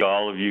I'll take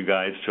all of you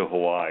guys to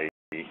Hawaii,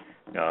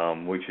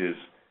 which is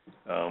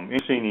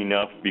interesting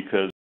enough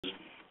because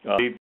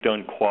they've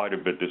done quite a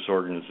bit, this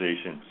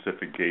organization,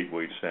 Pacific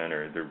Gateway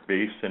Center. They're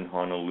based in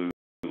Honolulu.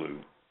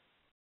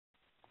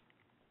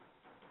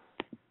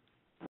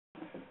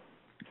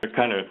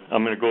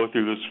 I'm going to go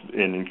through this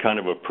in kind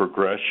of a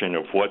progression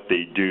of what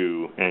they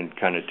do and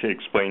kind of to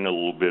explain a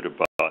little bit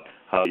about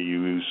how they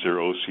use their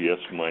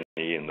OCS money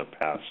in the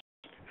past.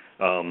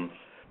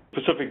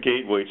 Pacific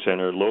Gateway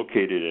Center,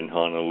 located in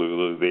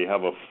Honolulu, they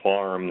have a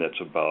farm that's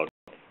about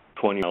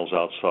 20 miles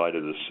outside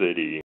of the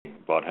city,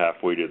 about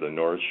halfway to the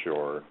North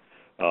Shore,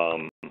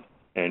 and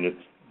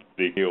it's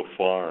the Geo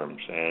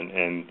Farms.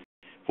 And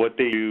what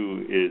they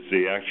do is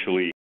they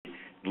actually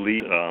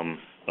lease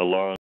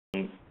along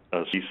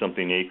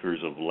 60-something acres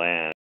of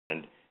land,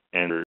 and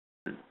they're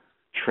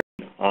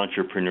training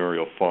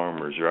entrepreneurial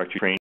farmers. They're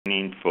actually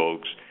training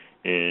folks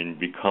in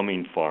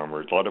becoming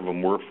farmers. A lot of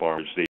them were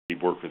farmers. They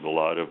work with a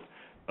lot of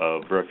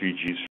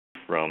refugees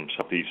from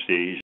Southeast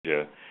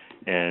Asia,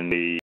 and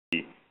they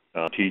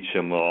teach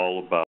them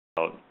all about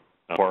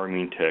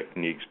farming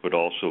techniques, but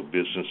also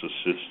business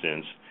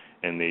assistance,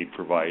 and they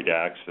provide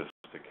access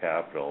to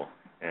capital.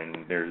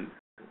 And there's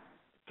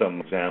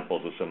some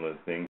examples of some of the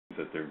things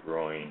that they're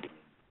growing.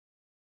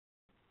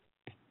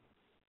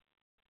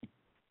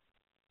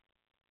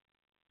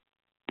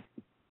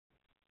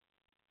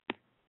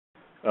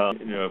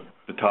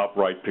 The top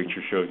right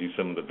picture shows you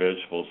some of the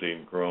vegetables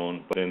they've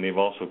grown, but then they've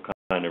also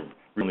kind of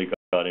really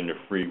got into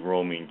free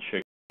roaming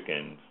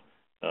chickens,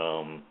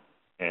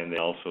 and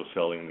they're also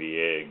selling the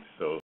eggs.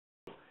 So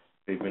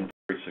they've been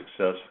very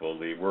successful.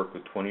 They work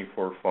with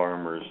 24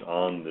 farmers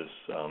on this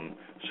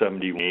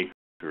 71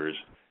 acres,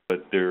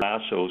 but their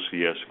last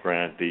OCS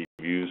grant, they've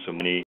used some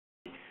money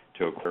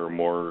to acquire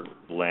more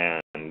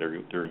land.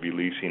 They're going to be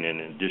leasing an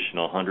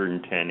additional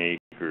 110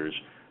 acres,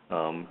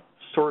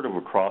 sort of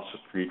across the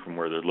street from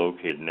where they're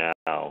located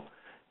now,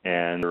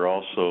 and they're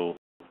also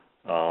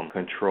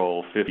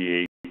control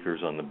 50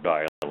 acres on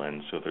the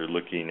island, so they're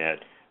looking at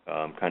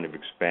kind of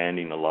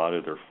expanding a lot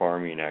of their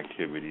farming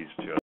activities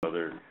to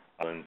other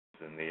islands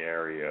in the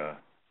area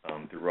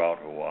throughout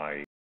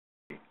Hawaii.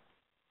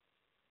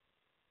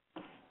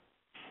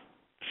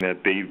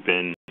 that they've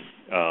been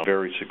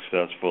very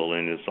successful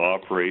in is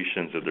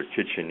operations of their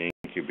kitchen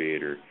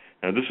incubator.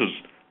 Now, this is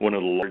one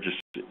of the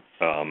largest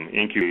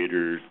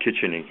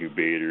kitchen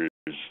incubators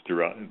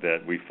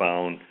that we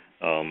found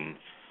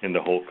in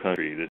the whole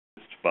country.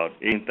 It's about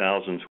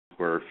 8,000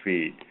 square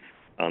feet.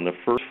 On the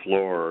first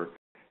floor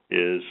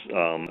is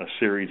a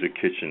series of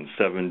kitchens,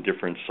 7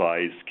 different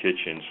sized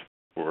kitchens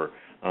for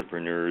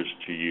entrepreneurs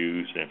to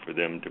use and for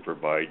them to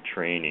provide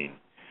training.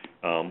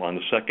 On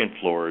the second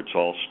floor, it's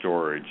all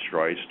storage,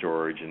 dry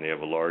storage, and they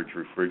have a large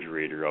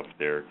refrigerator up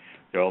there.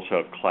 They also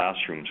have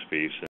classroom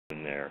space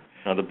in there.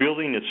 Now, the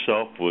building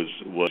itself was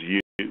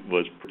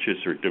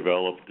purchased or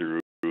developed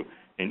through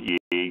an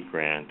EA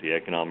grant, the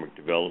Economic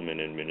Development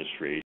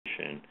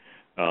Administration.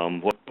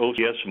 What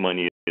OCS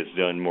money has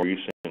done more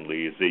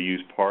recently is they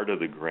use part of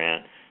the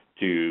grant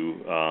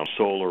to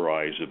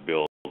solarize a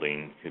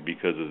building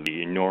because of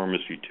the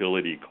enormous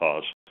utility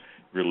costs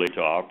related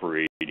to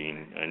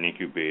operating an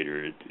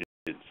incubator.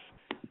 It's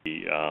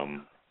the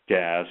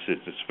gas,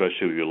 it's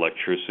especially the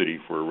electricity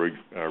for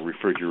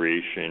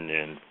refrigeration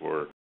and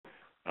for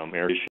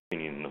air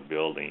conditioning in the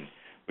building.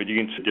 But you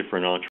can see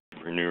different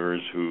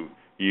entrepreneurs who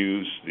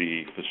use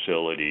the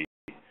facility.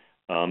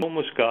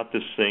 Almost got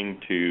this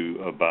thing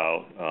to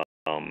about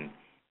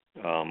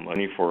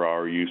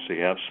 24-hour use. They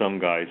have some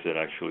guys that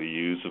actually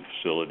use the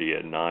facility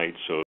at night,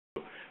 so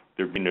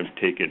they're going to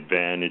take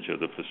advantage of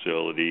the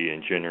facility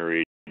and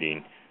generating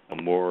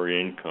more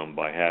income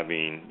by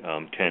having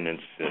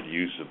tenants that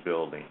use the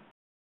building.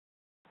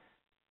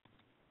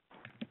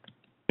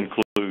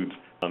 Includes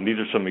these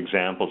are some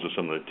examples of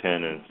some of the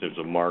tenants. There's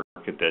a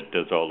market that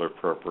does all their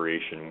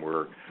preparation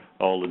work.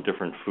 All the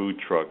different food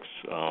trucks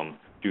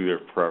do their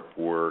prep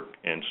work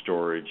and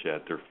storage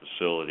at their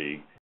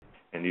facility.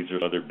 And these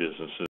are other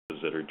businesses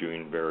that are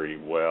doing very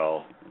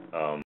well.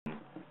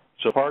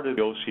 So part of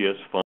the OCS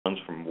funds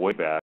from way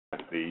back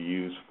they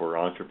use for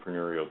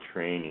entrepreneurial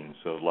training.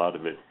 So a lot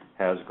of it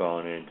has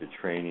gone into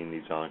training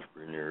these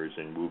entrepreneurs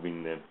and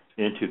moving them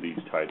into these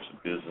types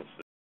of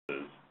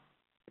businesses.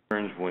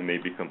 When they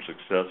become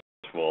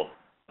successful,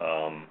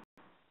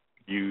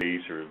 use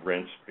space or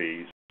rent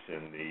space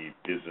in the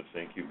business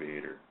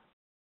incubator.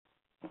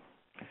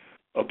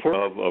 A part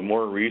of a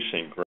more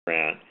recent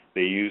grant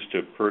they used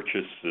to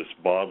purchase this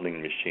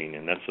bottling machine,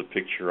 and that's a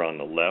picture on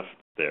the left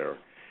there.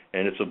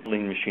 And it's a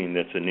bottling machine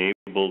that's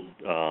enabled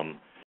to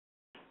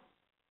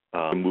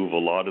move a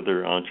lot of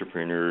their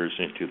entrepreneurs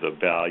into the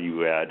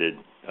value-added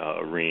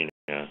arena.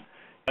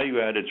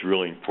 Value-added is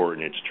really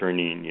important. It's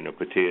turning,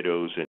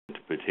 potatoes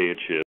into potato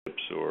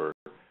chips or,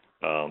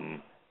 or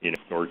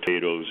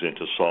potatoes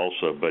into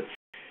salsa. But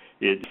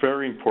it's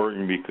very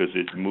important because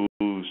it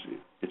moves.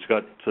 It's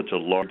got such a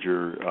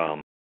larger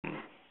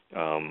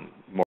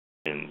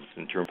margins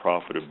in terms of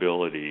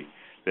profitability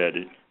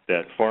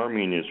that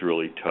farming is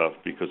really tough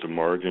because the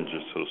margins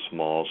are so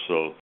small.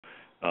 So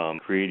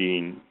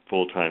creating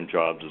full-time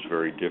jobs is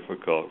very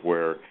difficult,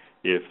 where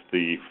if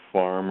the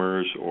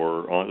farmers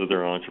or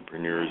other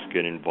entrepreneurs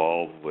get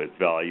involved with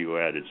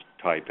value-added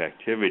type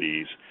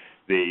activities,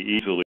 they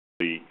easily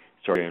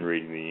start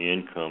generating the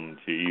income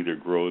to either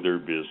grow their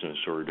business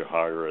or to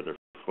hire other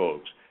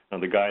folks. Now,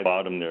 the guy at the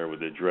bottom there with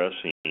the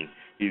dressing,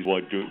 he's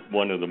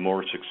one of the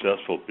more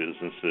successful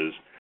businesses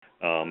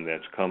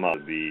that's come out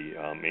of the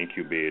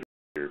incubator.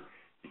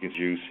 Because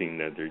juicing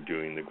that they're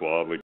doing, the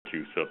guava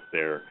juice up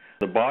there.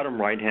 The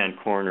bottom right-hand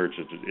corner,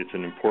 it's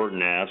an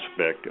important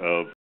aspect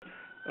of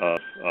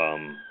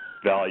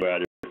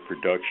value-added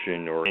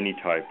production or any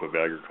type of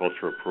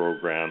agricultural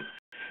program.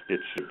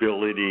 It's the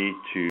ability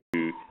to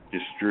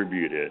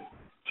distribute it.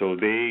 So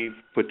they've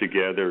put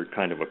together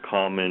kind of a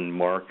common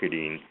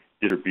marketing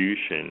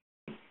distribution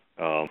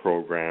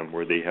program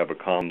where they have a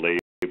common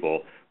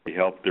label. They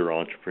help their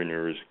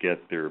entrepreneurs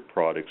get their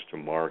products to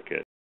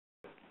market.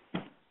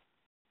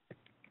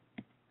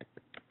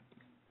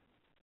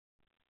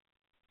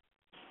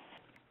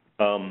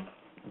 On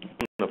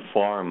the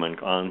farm,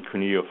 on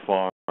Cunilla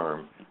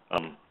Farm,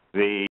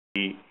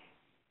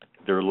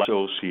 their last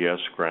OCS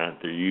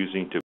grant they're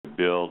using to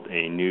build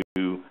a new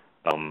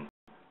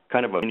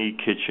kind of a mini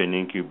kitchen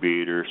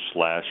incubator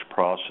 /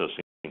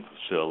 processing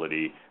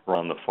facility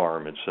around the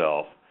farm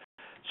itself.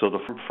 So the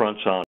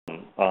front's on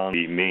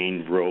the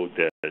main road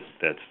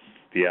that's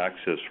the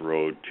access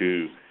road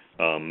to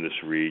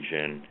this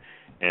region,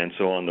 and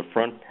so on the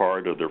front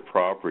part of their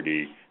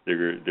property, they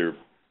graded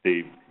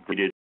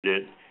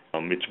it.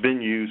 It's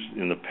been used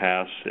in the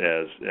past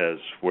as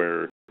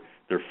where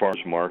their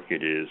farmers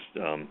market is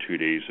 2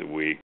 days a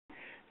week,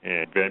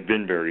 and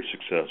been very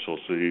successful.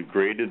 So they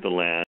graded the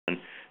land.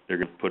 They're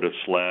going to put a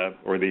slab,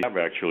 or they have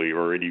actually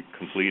already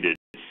completed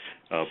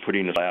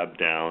putting a slab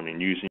down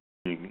and using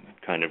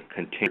kind of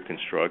container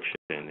construction.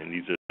 And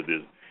these are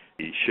the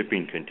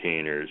shipping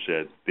containers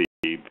that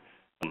they've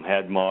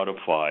had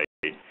modified.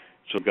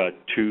 So we've got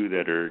 2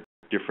 that are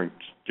different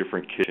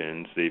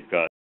kitchens. They've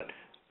got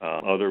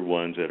other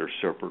ones that are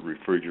separate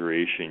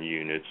refrigeration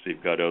units.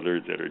 They've got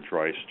others that are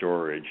dry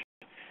storage,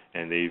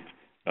 and they've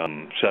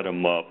set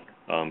them up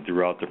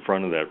throughout the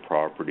front of that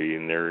property,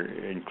 and they're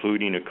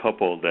including a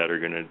couple that are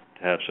going to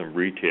have some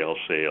retail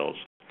sales.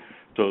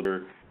 So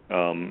they're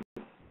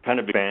kind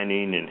of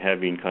expanding and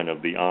having kind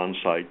of the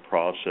on-site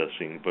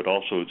processing, but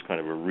also it's kind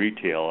of a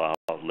retail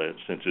outlet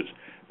since it's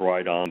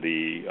right on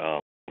the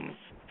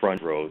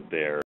front road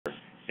there.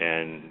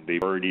 And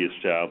they've already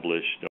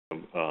established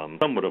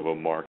somewhat of a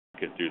market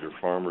through their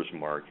farmers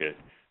market.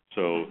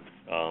 So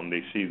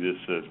they see this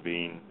as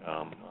being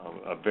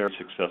a very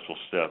successful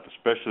step,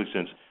 especially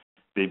since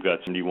they've got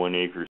 71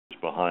 acres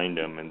behind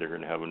them, and they're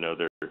going to have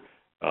another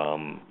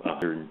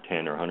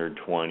 110 or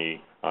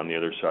 120 on the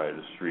other side of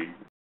the street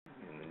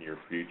in the near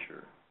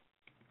future.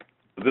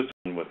 So this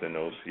one with an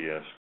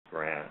OCS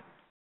grant.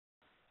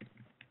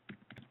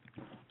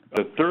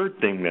 The third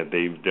thing that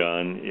they've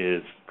done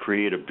is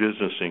create a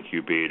business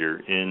incubator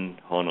in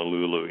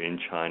Honolulu, in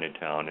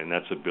Chinatown, and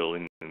that's a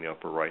building in the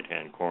upper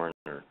right-hand corner.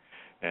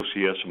 And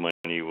OCS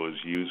money was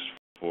used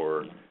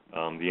for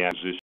the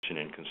acquisition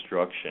and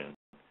construction.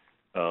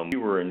 We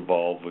were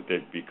involved with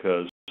it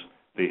because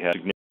they had a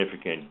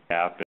significant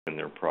gap in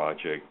their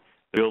project.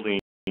 The building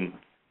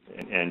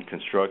and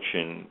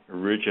construction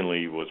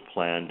originally was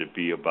planned to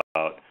be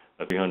about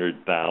a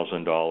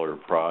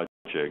 $300,000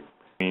 project.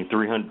 I mean,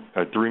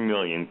 $3.3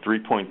 million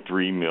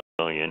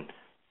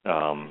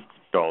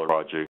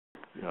project,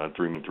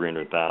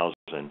 $300,000,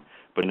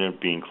 but ended up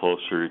being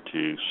closer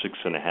to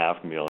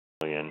 $6.5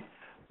 million,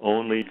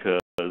 only because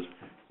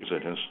it's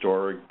an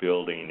historic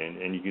building,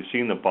 and you can see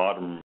in the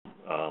bottom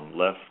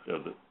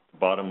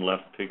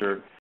left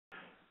picture,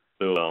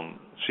 the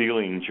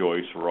ceiling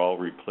joists were all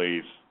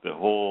replaced. The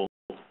whole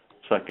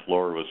second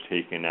floor was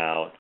taken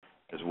out,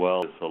 as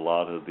well as a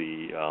lot of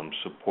the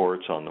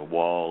supports on the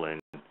wall,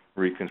 and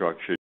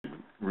reconstructed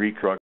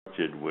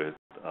with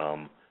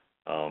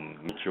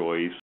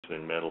joists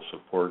and metal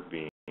support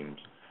beams.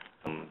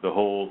 The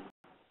whole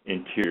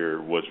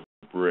interior was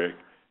brick,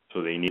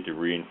 so they need to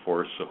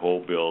reinforce the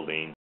whole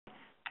building.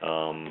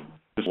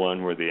 This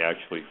one where they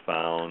actually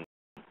found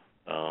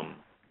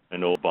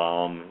an old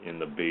bomb in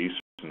the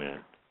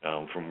basement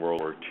from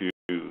World War II.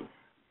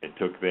 It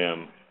took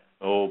them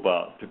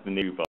took the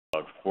Navy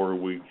about 4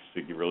 weeks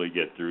to really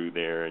get through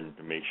there and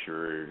to make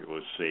sure it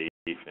was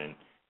safe and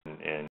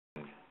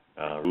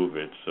remove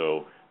it.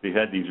 So they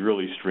had these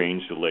really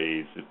strange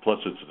delays. Plus,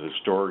 it's a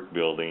historic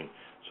building,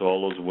 so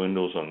all those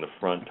windows on the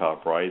front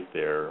top right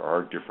there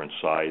are different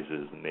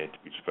sizes, and they had to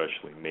be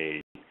specially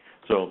made.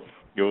 So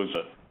it was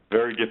a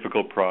very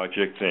difficult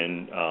project,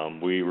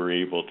 and we were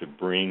able to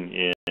bring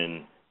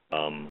in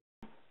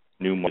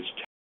numerous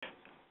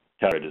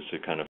credits to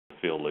kind of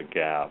fill the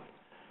gap.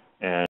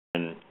 And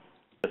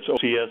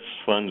OCS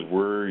funds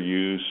were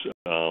used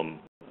for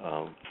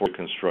the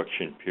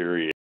construction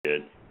period,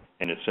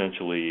 and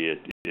essentially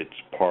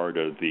it's part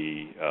of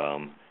the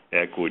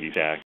equity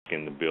stack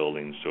in the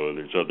building. So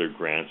there's other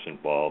grants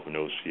involved, and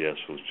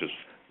OCS was just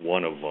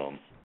one of them.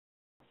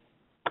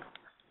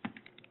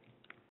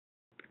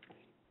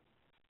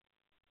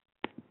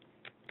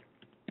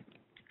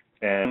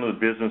 And some of the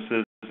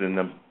businesses in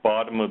the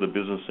bottom of the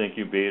business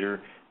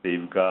incubator,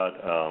 they've got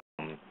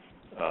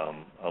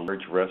a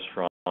large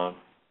restaurant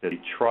that they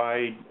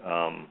tried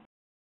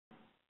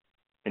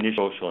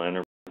initial social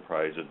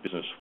enterprise, a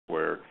business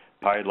where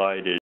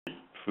highlighted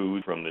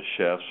food from the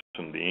chefs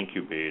from the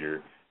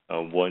incubator.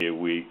 One day a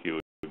week it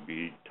would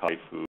be Thai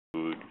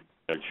food,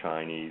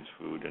 Chinese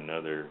food,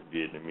 another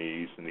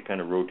Vietnamese, and they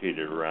kind of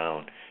rotated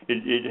around.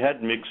 It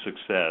had mixed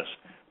success,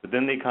 but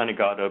then they kind of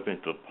got up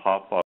into the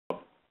pop-up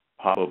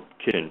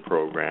kitchen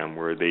program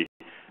where they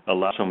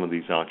allow some of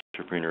these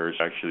entrepreneurs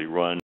to actually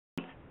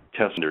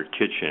test their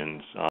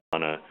kitchens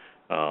on a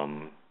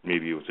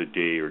maybe it was a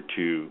day or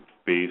two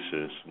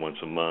basis once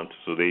a month.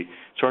 So they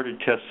started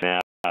testing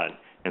that,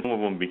 and some of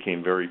them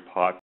became very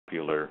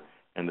popular.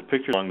 And the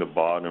picture along the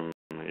bottom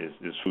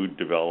is food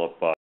developed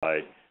by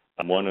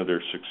one of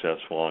their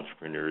successful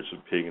entrepreneurs, the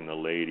pig and the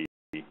lady,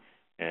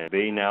 and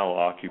they now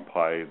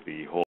occupy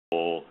the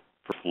whole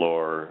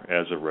floor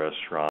as a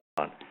restaurant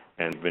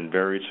and have been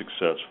very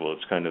successful.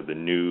 It's kind of the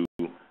new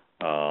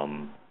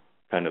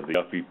kind of the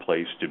uppy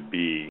place to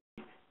be,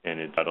 and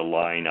it's got a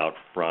line out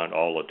front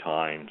all the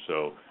time.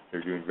 So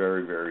they're doing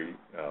very, very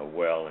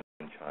well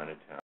in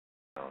Chinatown.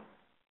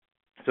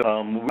 So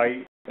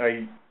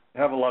I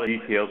have a lot of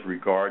details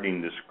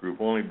regarding this group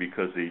only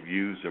because they've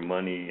used their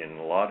money in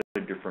a lot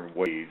of different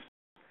ways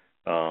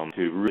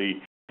to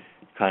really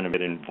kind of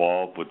get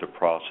involved with the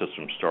process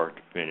from start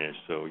to finish.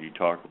 So you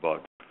talk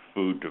about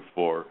food to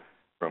fork,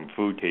 from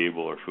food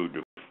table or food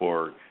to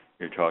fork,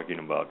 you're talking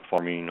about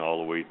farming all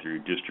the way through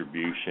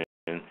distribution,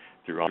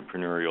 through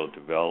entrepreneurial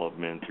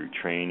development, through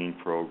training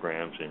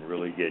programs, and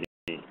really getting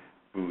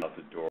food out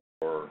the door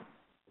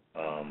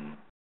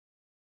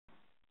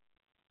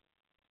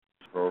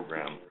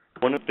program.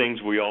 One of the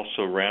things we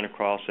also ran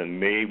across,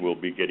 and they will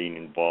be getting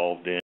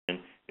involved in,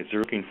 is they're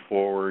looking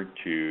forward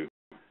to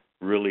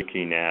really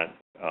looking at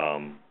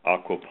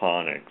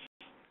aquaponics.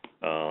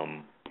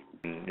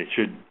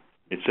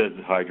 It says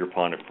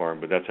hydroponic farm,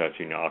 but that's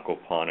actually an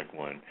aquaponic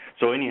one.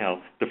 So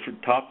anyhow, the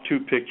top two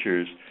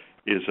pictures,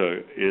 is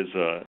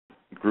a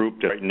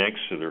group that's right next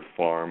to their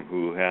farm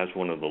who has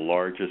one of the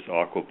largest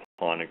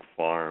aquaponic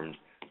farms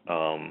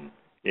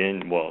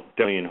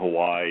definitely in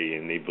Hawaii,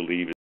 and they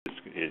believe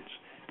it's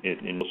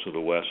in most of the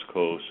West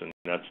Coast, and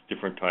that's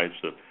different types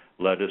of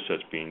lettuce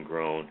that's being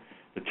grown.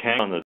 The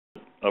tank on the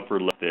upper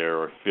left there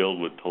are filled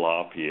with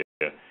tilapia,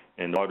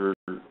 and water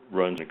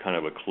runs in kind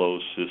of a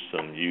closed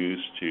system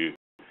used to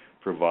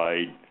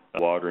provide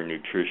water and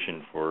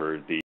nutrition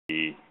for the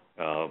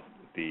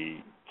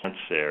plants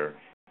there,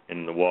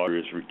 and the water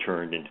is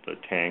returned into the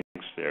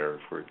tanks there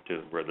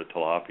to where the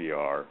tilapia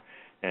are.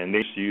 And they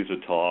used to use the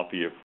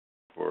tilapia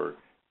for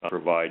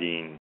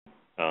providing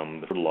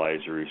the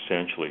fertilizer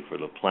essentially for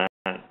the plant.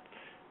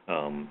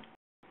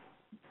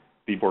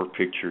 Before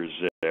pictures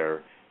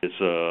there, it's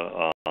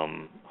a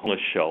homeless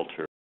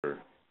shelter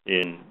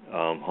in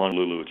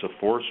Honolulu. It's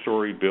a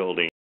 4-story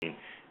building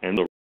and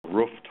a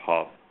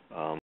rooftop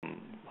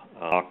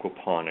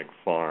aquaponic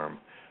farm.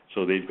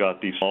 So they've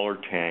got these smaller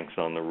tanks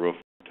on the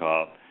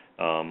rooftop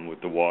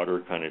with the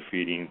water kind of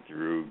feeding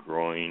through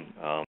growing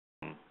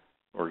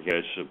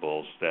organic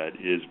vegetables that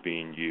is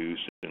being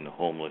used in the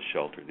homeless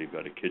shelter. They've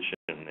got a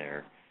kitchen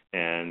there,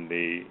 and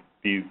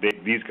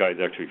these guys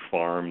actually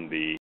farm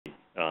the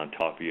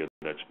tilapia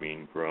that's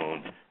being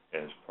grown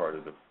as part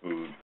of the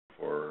food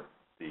for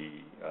the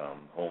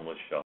homeless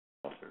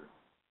shelter.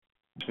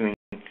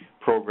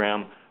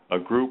 Program, a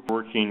group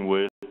working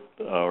with,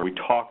 we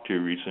talked to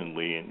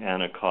recently in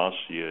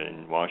Anacostia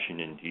in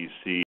Washington,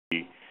 D.C.,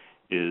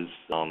 is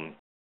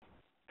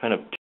kind of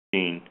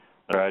taking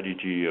a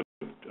strategy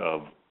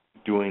of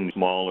doing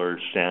smaller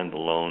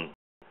standalone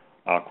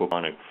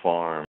aquaponic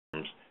farms,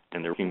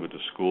 and they're working with the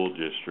school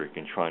district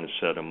and trying to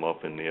set them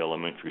up in the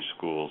elementary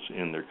schools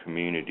in their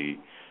community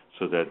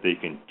so that they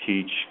can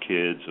teach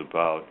kids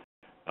about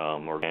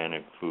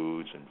organic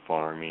foods and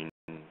farming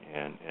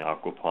and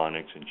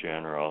aquaponics in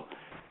general,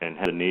 and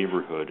have the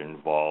neighborhood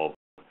involved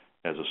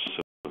as a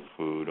source of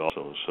food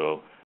also.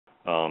 So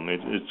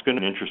it's been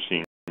an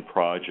interesting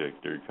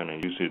project. They're kind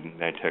of using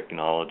that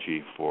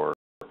technology for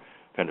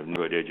kind of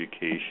neighborhood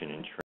education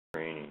and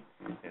training,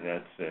 and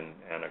that's in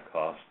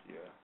Anacostia.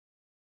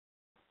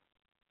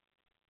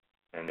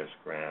 And this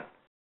grant.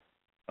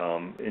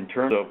 In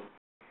terms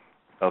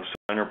of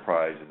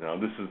enterprises, now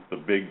this is the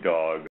big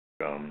dog,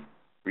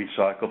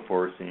 Recycle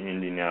First in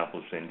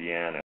Indianapolis,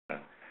 Indiana.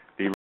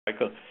 They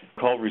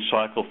called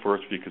Recycle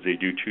First because they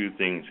do two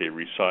things. They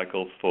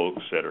recycle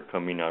folks that are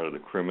coming out of the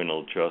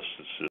criminal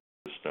justice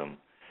system,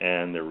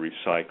 and they're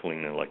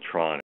recycling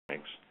electronics.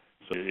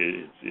 So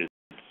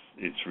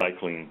it's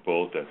recycling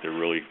both that they're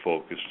really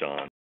focused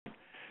on.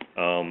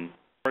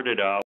 Started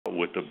out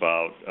with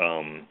about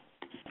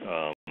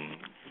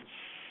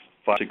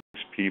 5-6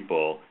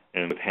 people,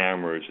 and with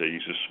hammers they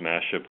used to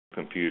smash up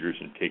computers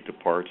and take the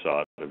parts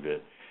out of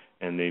it.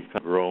 And they've kind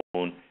of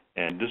grown,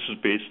 and this is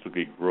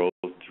basically growth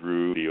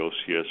through the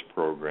OCS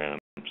programs.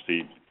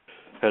 They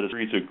had a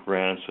series of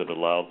grants that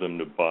allowed them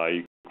to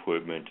buy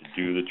equipment, to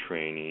do the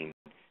training,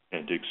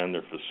 and to extend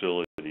their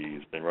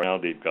facilities. And right now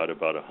they've got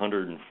about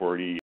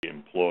 140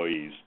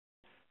 employees,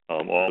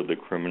 all of the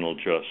criminal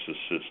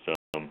justice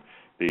system.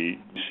 They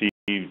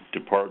receive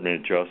Department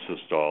of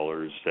Justice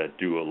dollars that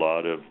do a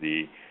lot of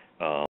the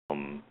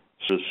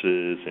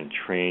services and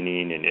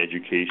training and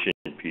education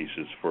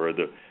pieces for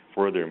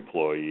their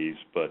employees,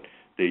 but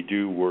they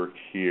do work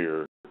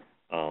here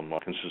on a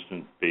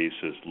consistent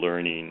basis,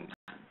 learning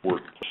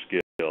work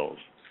skills.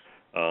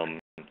 I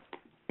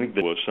think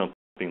there was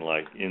something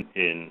like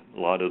in a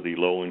lot of the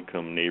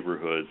low-income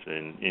neighborhoods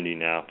in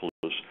Indianapolis,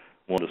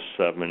 1 to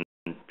 7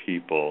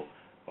 people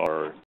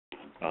are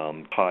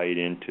tied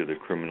into the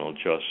criminal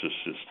justice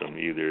system.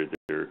 Either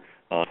they're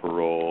on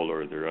parole,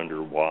 or they're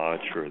under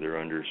watch, or they're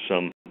under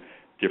some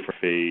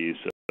different phase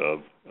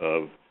of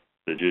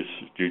the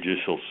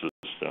judicial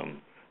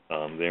system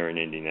there in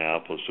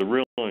Indianapolis. So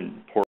real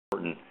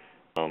important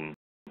in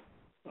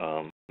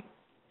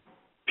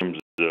terms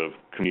of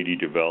community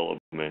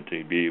development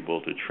to be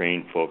able to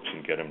train folks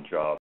and get them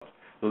jobs.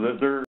 So that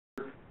their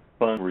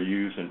funds were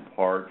used in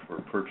part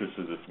for purchases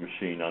of this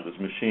machine. Now this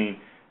machine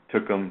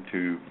took them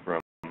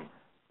from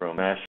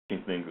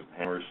mashing things with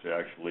hammers to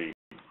actually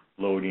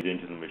loading it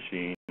into the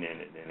machine,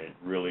 and it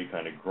really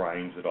kind of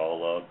grinds it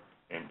all up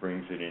and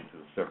brings it into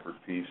the separate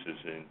pieces,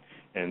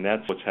 and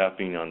that's what's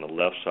happening on the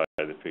left side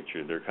of the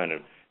picture. They're kind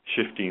of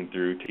shifting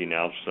through, taking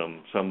out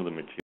some of the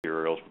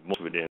materials, but most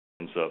of it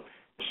ends up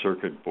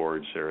circuit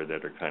boards there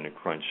that are kind of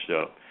crunched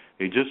up.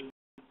 They just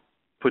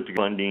put the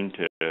funding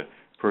to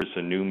purchase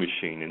a new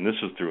machine, and this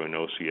is through an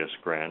OCS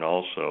grant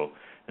also,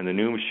 and the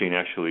new machine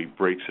actually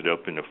breaks it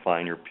up into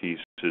finer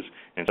pieces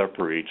and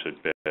separates it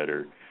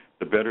better.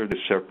 The better they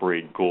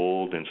separate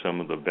gold and some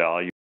of the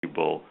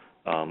valuable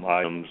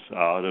items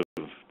out of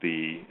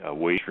the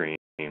waste stream,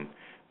 the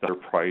better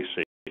price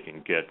they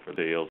can get for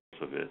sales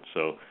of it.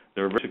 So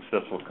they're a very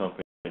successful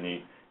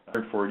company.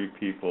 140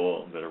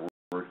 people that are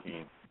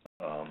working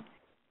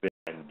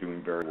and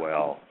doing very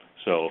well.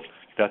 So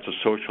that's a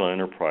social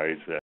enterprise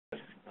that,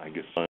 I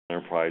guess, an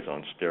enterprise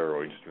on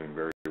steroids doing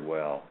very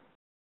well.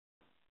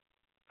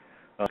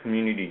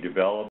 community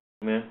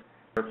development.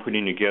 We're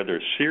putting together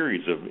a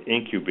series of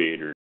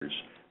incubators.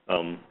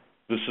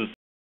 This is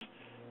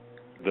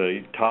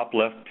the top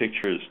left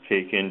picture is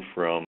taken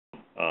from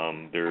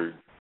their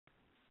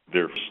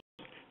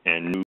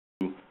and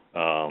new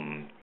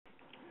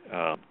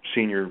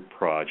senior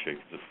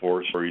project, the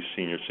 4-story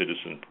senior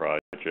citizen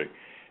project.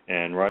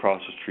 And right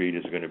across the street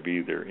is going to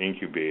be their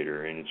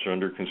incubator, and it's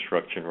under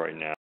construction right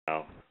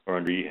now, or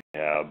under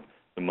rehab,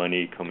 the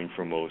money coming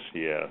from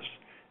OCS.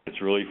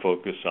 It's really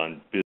focused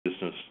on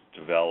business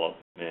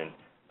development,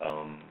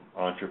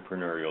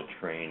 entrepreneurial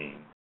training,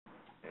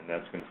 and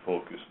that's going to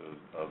focus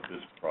of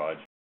this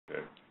project.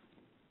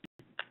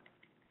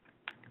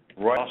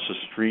 Right across the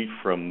street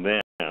from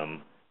them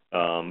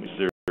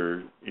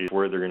is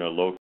where they're going to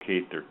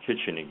locate their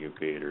kitchen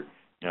incubator.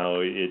 Now,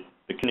 the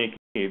kitchen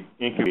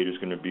incubator is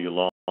going to be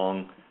along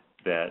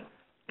that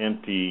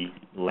empty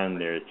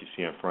land there that you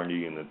see in front of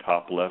you in the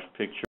top left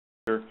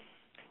picture.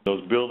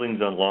 Those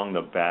buildings along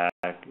the back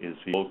is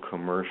the old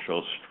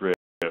commercial strip,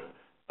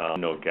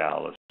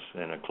 Nogales,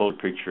 and a close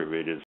picture of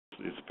it is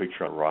a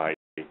picture on the right.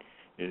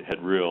 It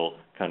had real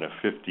kind of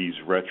 50s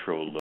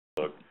retro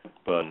look,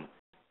 but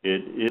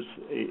it used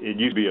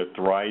to be a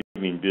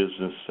thriving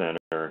business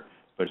center,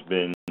 but it's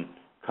been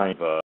kind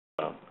of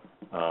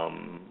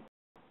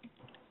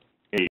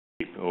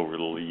over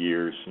the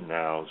years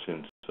now,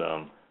 since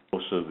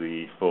most of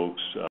the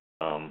folks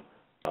are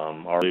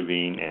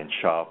living and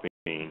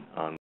shopping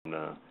on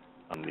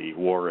the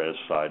Juarez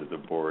side of the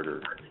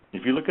border.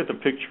 If you look at the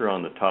picture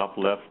on the top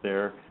left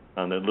there,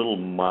 on that little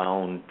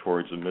mound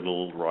towards the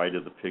middle right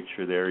of the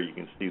picture there, you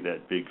can see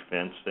that big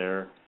fence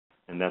there,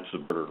 and that's the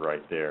border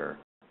right there.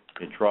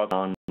 It drops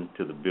down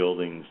to the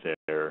buildings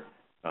there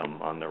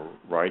on the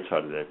right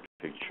side of that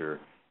picture,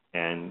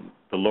 and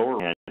the lower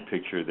hand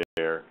picture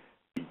there,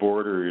 the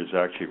border is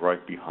actually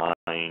right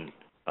behind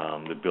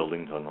the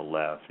buildings on the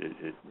left.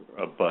 It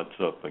butts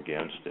up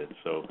against it.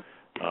 So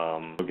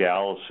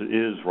Nogales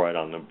is right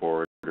on the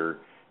border,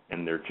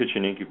 and their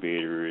kitchen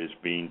incubator is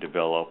being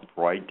developed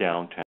right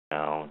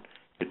downtown.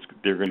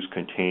 They're going to use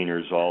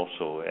containers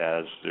also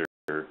as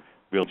their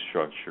building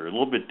structure. A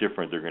little bit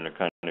different. They're going to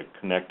kind of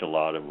connect a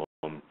lot of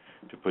them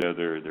to put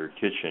together their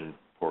kitchen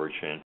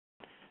portion,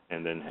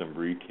 and then some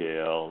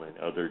retail and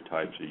other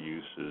types of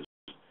uses.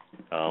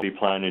 They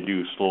plan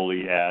to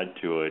slowly add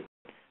to it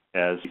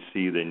as you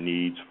see the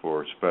needs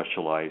for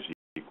specialized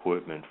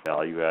equipment,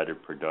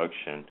 value-added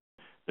production.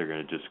 They're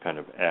going to just kind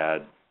of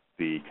add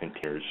the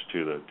containers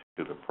to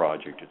the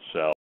project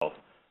itself.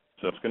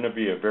 So it's going to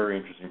be a very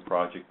interesting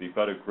project. They've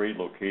got a great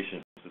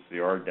location since they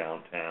are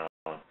downtown,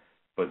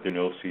 but there's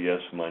no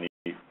OCS money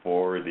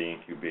for the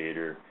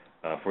incubator,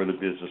 for the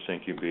business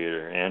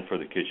incubator, and for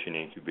the kitchen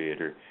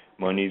incubator.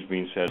 Money's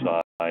being set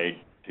aside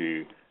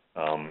to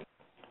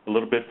a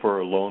little bit for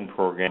a loan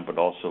program, but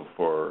also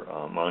for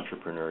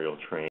entrepreneurial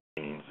training.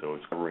 So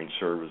it's covering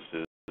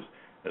services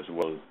as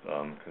well as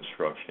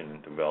construction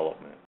and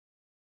development.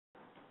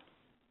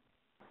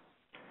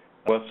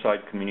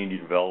 Westside Community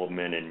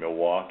Development in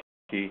Milwaukee.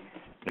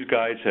 These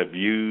guys have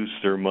used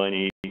their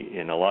money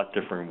in a lot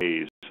different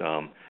ways.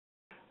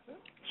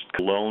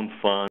 Loan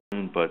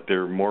fund, but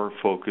they're more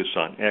focused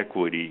on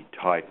equity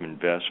type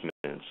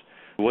investments.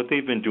 What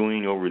they've been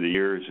doing over the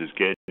years is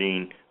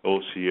getting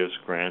OCS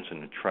grants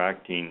and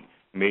attracting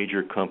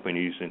major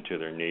companies into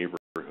their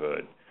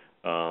neighborhood.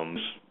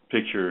 This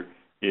picture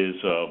is,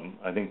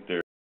 I think,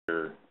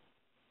 their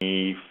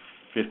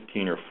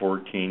 15 or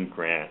 14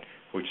 grant,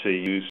 which they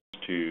used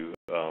to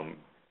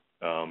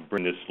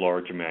bring this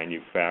large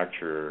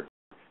manufacturer,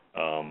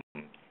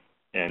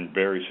 and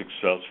very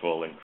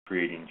successful in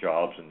creating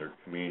jobs in their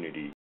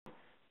community.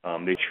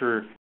 They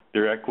ensure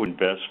their equity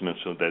investment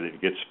so that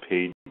it gets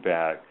paid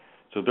back.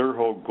 So their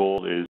whole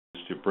goal is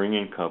to bring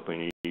in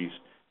companies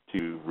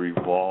to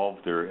revolve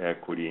their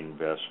equity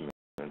investments.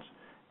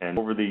 And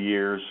over the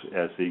years,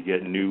 as they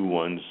get new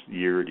ones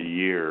year to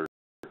year,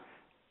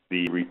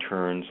 the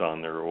returns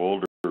on their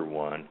older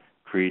one,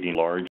 creating a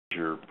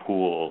larger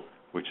pool,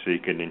 which they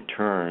can in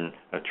turn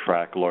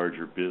attract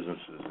larger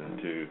businesses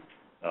into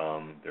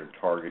their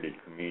targeted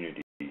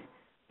community.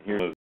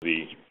 Here's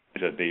the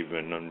that they've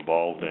been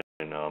involved in.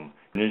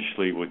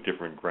 Initially with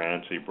different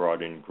grants, they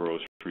brought in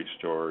grocery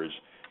stores.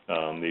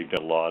 They've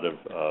done a lot of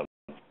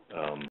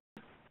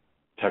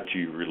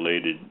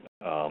technology-related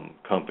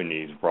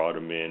companies, brought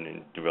them in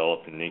and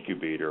developed an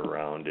incubator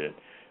around it.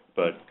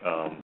 But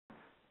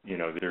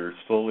they're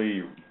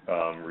slowly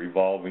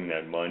revolving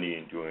that money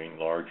and doing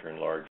larger and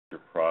larger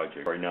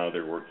projects. Right now,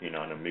 they're working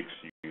on a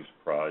mixed-use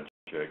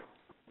project,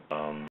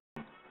 and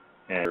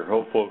their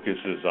whole focus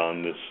is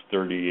on this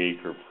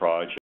 30-acre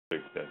project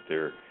that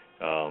they're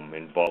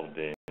involved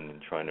in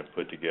and trying to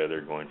put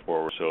together going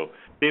forward. So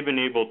they've been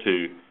able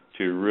to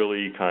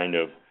really kind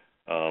of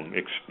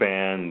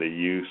expand the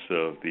use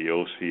of the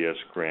OCS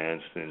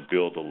grants and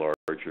build a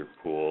larger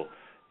pool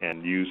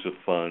and use the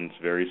funds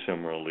very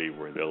similarly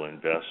where they'll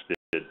invest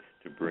it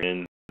to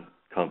bring in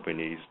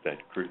companies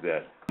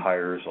that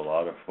hires a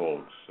lot of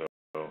folks.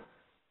 So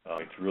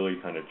it's really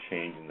kind of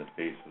changing the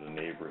face of the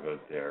neighborhood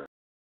there.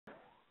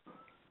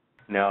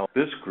 Now,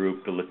 this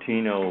group, the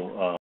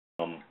Latino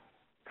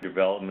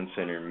Development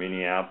Center in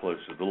Minneapolis,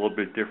 is a little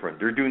bit different.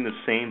 They're doing the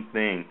same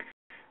thing,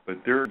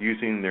 but they're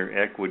using their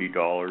equity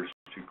dollars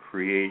to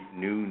create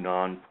new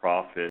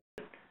nonprofit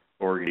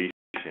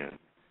organizations.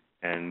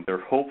 And their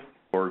hope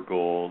or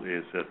goal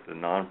is that the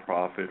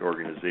nonprofit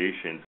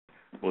organizations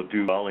will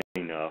do well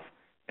enough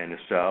and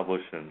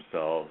establish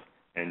themselves,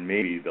 and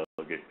maybe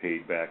they'll get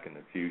paid back in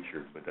the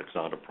future, but that's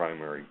not a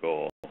primary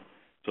goal.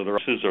 So the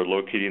offices are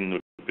located in the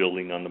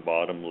building on the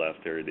bottom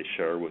left there. They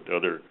share with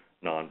other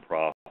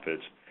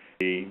nonprofits.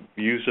 They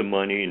used the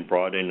money and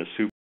brought in a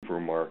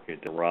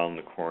supermarket around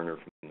the corner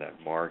from that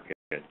market.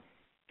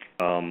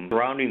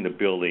 Surrounding the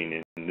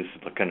building, and this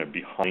is kind of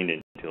behind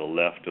it to the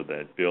left of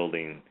that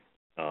building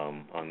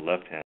on the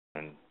left-hand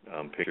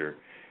picture,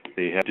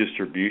 they have a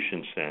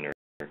distribution center.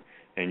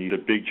 And you have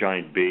a big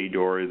giant bay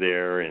door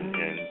there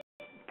and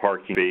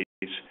parking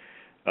space.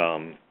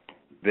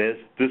 This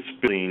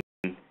building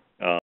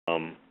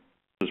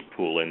is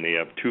pool, and they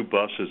have 2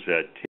 buses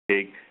that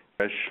take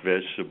fresh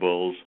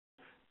vegetables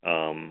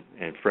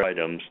and fresh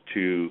items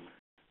to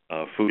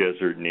food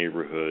desert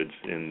neighborhoods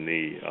in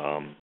the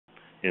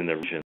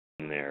region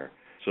there.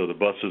 So the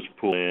buses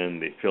pull in,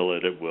 they fill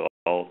it with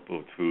all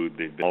food.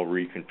 They've been all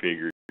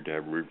reconfigured to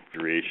have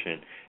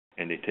refrigeration,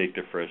 and they take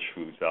the fresh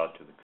foods out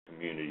to the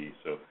community.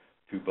 So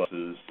 2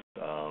 buses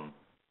are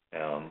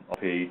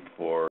paid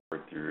for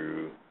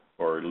through,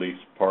 or at least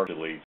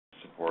partially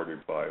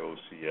supported by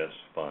OCS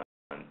funds.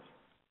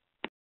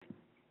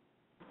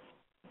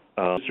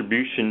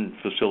 Distribution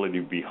facility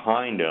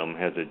behind them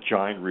has a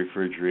giant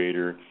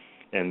refrigerator,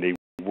 and they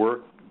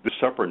work the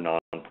separate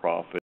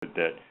nonprofit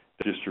that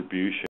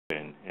distribution,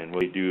 and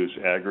what they do is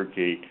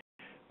aggregate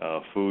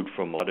food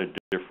from a lot of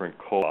different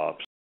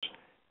co-ops,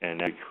 and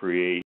they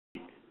create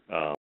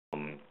a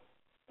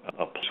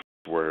place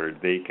where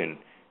they can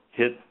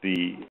hit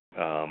the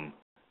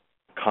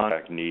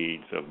contract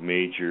needs of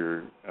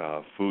major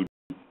food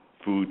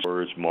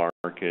stores,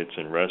 markets,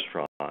 and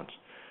restaurants.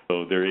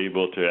 So they're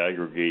able to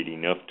aggregate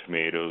enough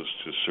tomatoes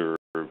to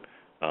serve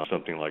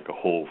something like a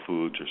Whole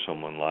Foods or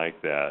someone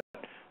like that,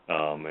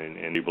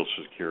 and able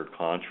to secure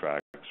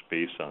contracts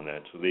based on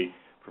that. So they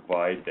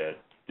provide that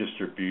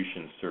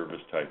distribution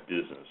service type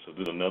business. So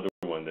there's another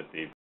one that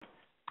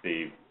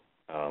they've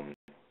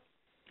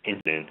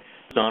in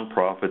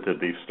nonprofit that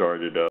they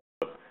started up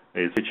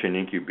is Kitchen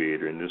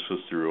Incubator, and this was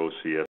through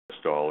OCS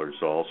dollars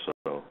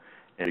also.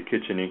 And the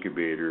Kitchen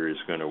Incubator is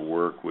going to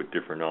work with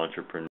different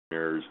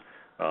entrepreneurs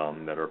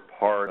that are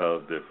part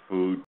of the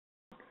food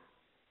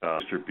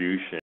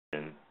distribution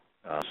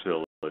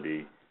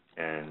facility,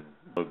 and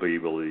they'll be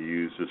able to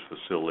use this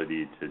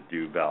facility to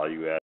do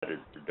value-added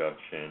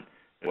production,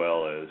 as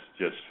well as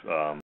just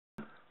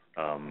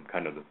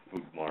kind of the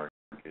food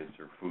markets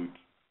or food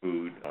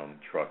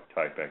truck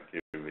type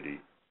activity.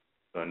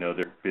 So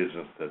another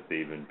business that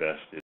they've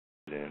invested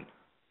in.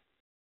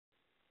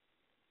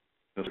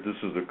 This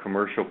is a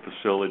commercial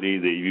facility.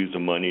 They use the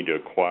money to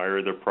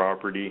acquire the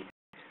property.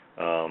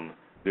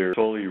 They're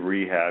totally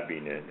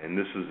rehabbing it, and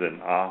this is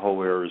in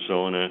Ajo,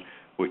 Arizona,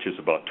 which is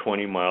about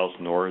 20 miles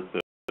north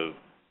of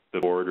the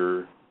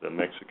border, the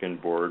Mexican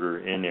border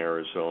in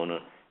Arizona,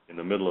 in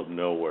the middle of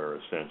nowhere,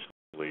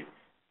 essentially.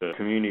 The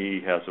community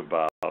has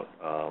about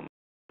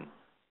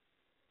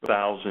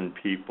 1,000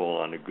 people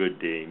on a good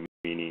day,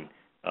 meaning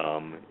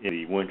in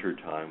the winter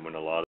time when a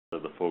lot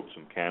of the folks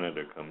from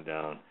Canada come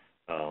down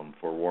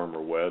for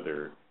warmer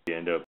weather, they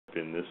end up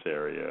in this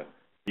area.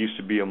 It used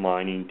to be a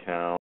mining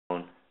town.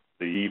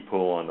 The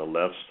depot on the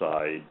left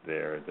side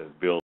there, the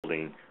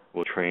building,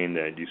 was a train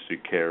that used to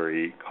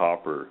carry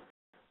copper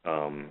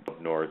up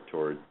north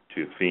to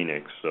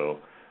Phoenix. So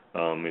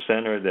a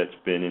center that's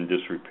been in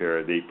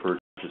disrepair, they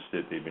purchased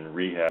it, they've been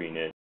rehabbing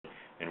it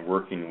and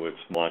working with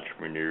small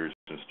entrepreneurs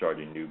and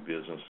starting new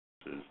businesses.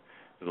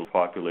 There's a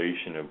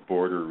population of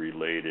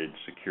border-related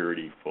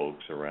security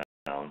folks around,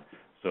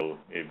 so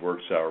it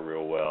works out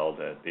real well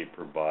that they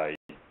provide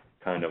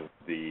kind of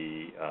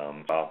the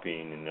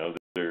shopping and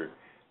other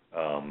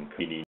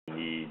community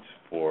needs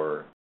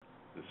for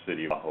the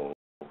city of Ajo.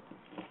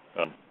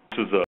 This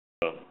is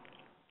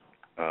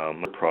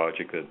a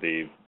project that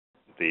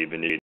they've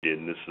initiated,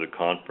 and this is a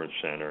conference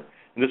center.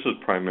 And this is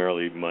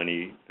primarily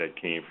money that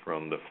came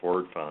from the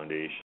Ford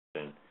Foundation.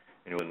 And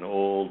it was an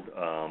old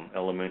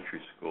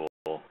elementary school,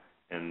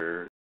 and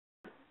they're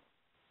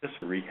just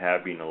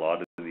rehabbing a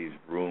lot of these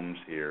rooms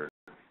here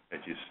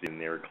that you see in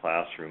their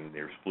classroom.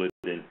 They're split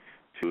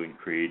into and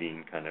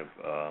creating kind of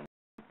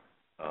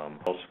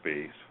hall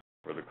space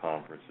for the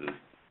conferences.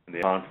 And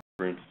the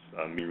conference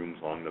meeting rooms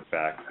along the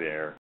back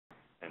there,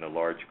 and a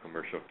large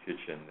commercial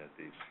kitchen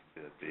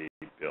that they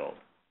built.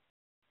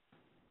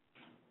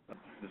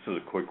 This is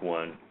a quick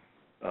one.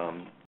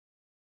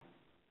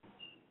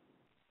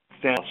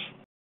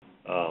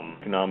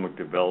 Economic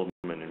Development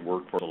and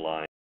Workforce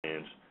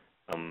Alliance,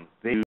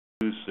 they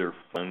use their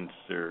funds,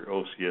 their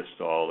OCS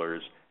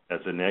dollars, as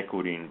an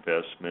equity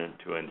investment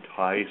to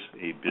entice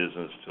a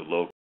business to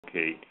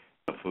locate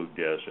a food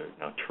desert.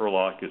 Now,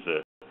 Turlock is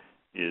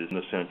in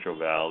the Central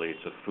Valley.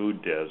 It's a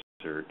food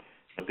desert,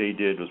 they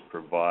did was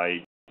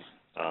provide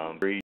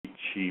very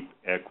cheap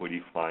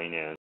equity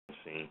financing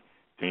to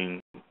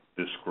bring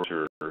this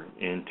grocer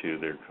into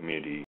their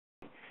community.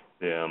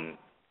 Being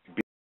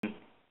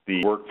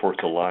the workforce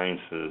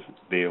alliances,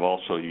 they have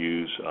also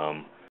used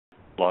a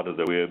lot of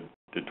the WIB,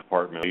 the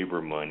Department of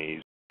Labor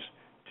monies,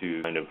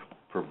 to kind of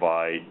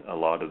provide a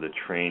lot of the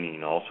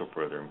training also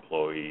for their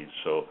employees.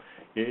 So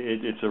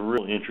it's a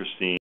real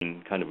interesting,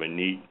 kind of a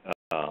neat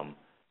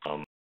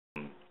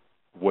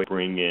way to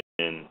bring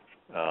in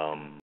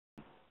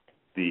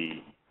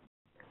the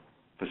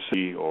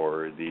facility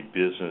or the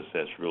business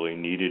that's really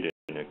needed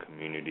in a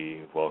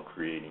community while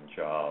creating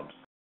jobs.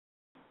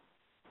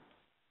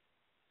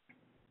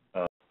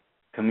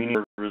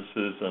 Community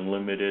Services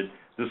Unlimited,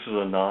 this is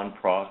a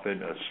nonprofit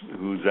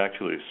who's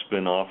actually a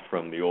spin-off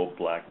from the old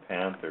Black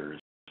Panthers,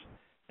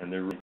 and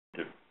they're really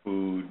into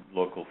food,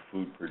 local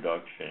food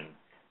production,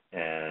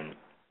 and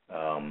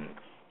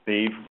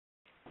they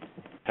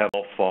have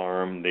a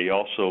farm. They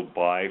also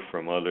buy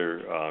from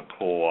other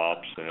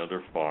co-ops and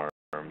other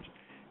farms.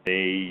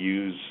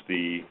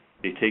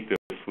 They take the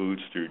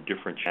foods through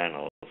different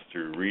channels,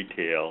 through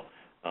retail.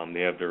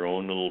 They have their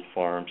own little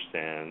farm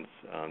stands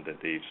that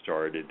they've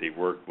started. They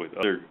work with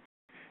other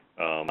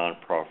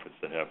nonprofits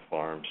that have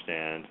farm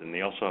stands, and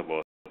they also have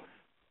a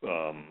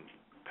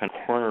kind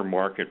of corner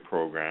market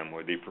program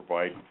where they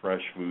provide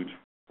fresh foods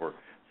for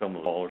some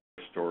of the smaller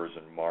stores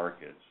and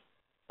markets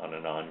on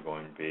an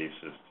ongoing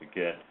basis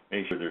to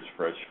make sure there's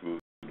fresh food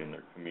in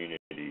their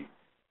community.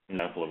 For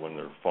example, when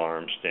they're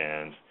farm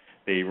stands,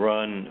 they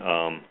run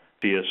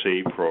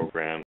CSA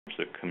programs,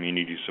 the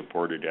community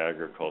supported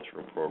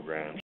agricultural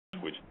programs,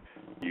 which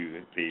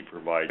they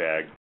provide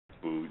ag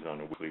foods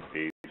on a weekly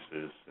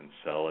basis and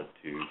sell it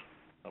to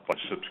a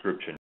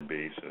subscription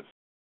basis.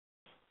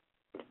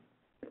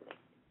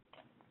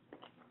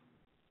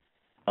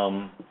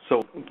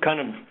 So kind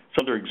of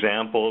some other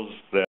examples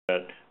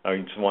that I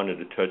just wanted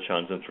to touch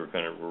on since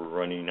we're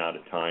running out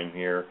of time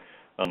here.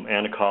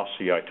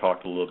 Anacostia, I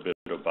talked a little bit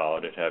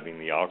about it, having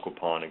the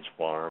aquaponics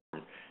farm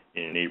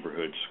in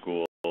neighborhood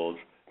schools.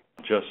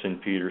 Justin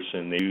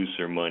Peterson, they use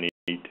their money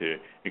to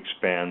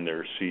expand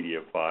their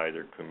CDFI,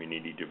 their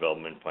Community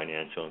Development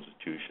Financial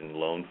Institution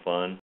Loan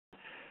Fund.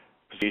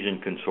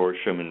 Asian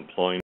Consortium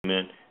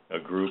Employment, a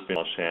group in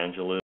Los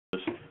Angeles,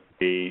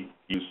 they've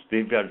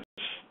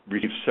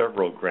received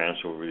several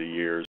grants over the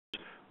years.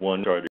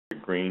 One started a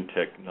green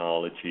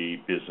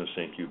technology business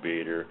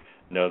incubator,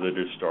 another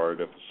to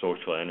start up a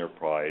social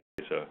enterprise,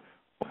 a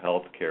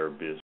healthcare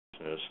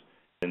business,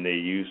 and they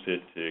used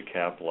it to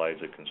capitalize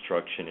a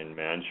construction and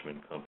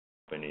management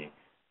company,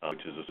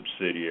 which is a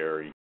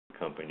subsidiary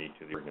company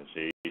to the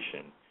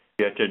organization.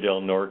 Dieta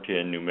del Norte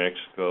in New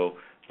Mexico,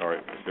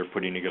 they're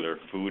putting together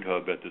a food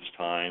hub at this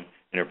time.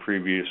 In a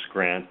previous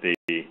grant, they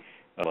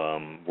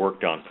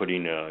worked on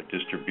putting a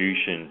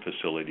distribution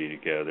facility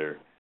together.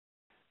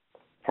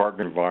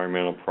 Partner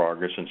Environmental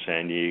Progress in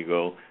San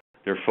Diego,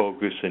 they're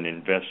focused in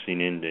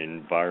investing into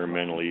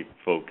environmentally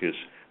focused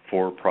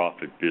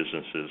for-profit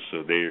businesses,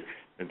 so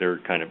they're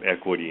kind of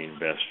equity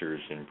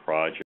investors in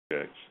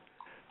projects.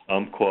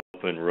 Umpqua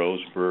in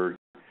Roseburg,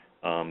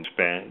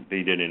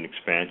 they did an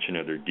expansion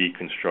of their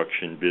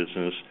deconstruction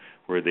business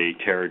where they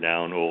tear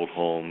down old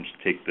homes,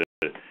 take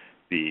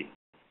the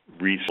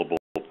resellable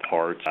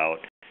parts out,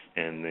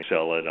 and they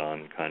sell it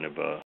on kind of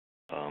a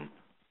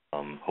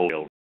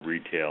wholesale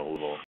retail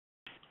level.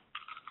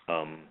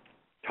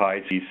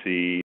 Tide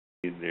CC,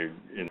 they're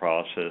in the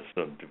process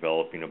of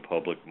developing a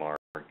public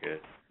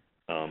market.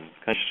 Kind of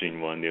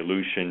interesting one, the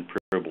Aleutian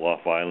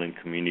Pribilof Island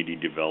Community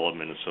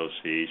Development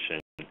Association.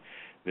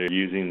 They're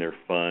using their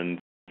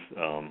funds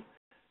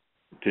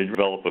to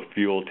develop a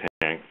fuel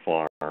tank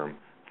farm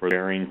for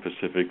Bering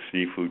Pacific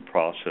Seafood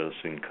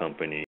Processing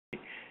Company,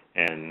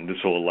 and this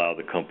will allow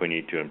the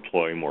company to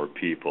employ more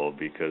people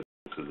because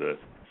of the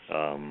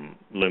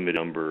limited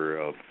number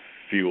of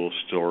fuel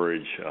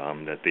storage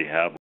that they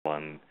have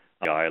on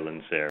the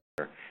islands there.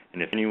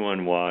 And if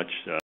anyone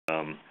watched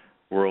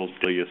World's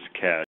Deadliest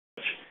Catch,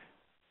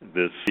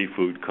 the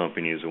seafood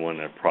company is the one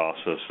that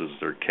processes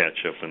their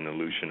ketchup in the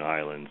Aleutian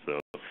Islands, so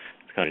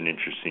it's kind of an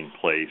interesting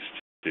place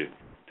to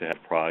have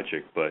a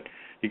project. But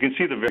you can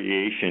see the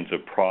variations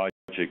of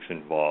projects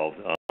involved.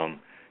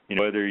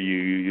 Whether you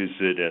use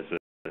it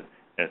to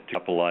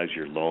capitalize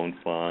your loan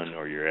fund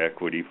or your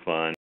equity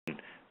fund,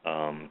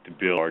 to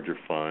build larger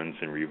funds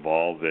and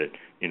revolve it,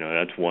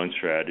 that's one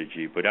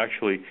strategy. But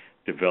actually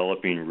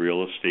developing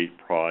real estate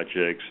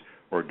projects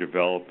or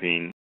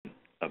developing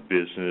a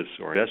business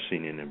or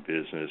investing in a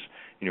business,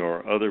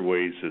 are other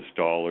ways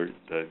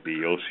that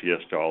the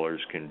OCS dollars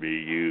can be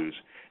used.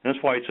 And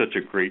that's why it's such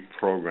a great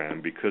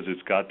program, because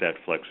it's got that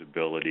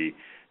flexibility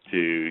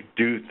to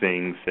do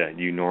things that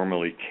you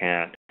normally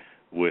can't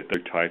with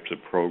other types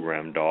of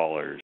program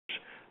dollars.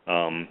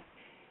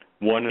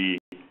 One of the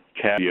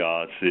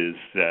caveats is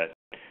that,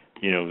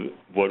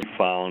 what we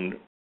found,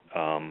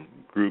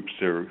 groups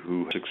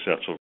who have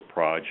successful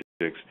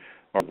projects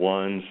are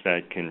ones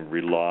that can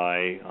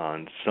rely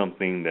on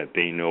something that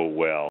they know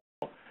well,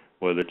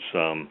 whether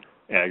it's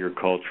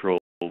agricultural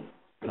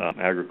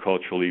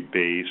agriculturally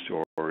based,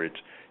 or it's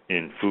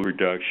in food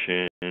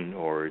production,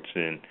 or it's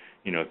in,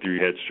 through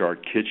Head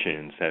Start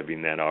kitchens,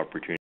 having that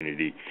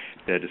opportunity.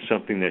 That is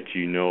something that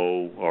you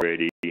know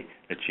already,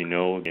 that you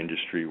know the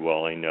industry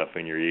well enough,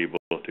 and you're able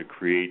to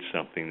create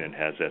something that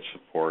has that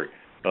support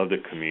of the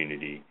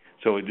community.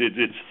 So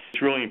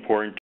it's really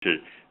important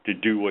to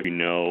do what you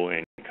know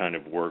and kind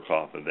of work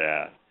off of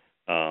that.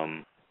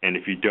 And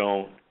if you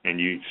don't, and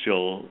it's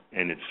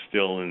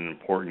still an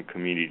important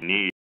community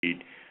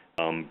need,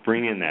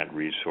 bring in that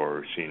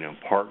resource,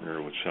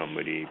 partner with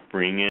somebody,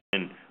 bring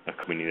in a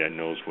company that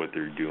knows what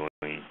they're doing,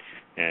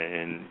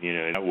 and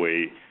in that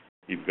way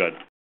you've got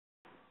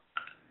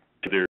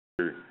their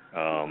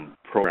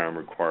program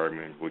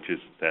requirement, which is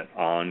that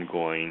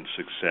ongoing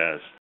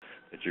success,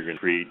 that you're going to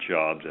create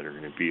jobs that are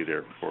going to be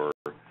there for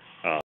a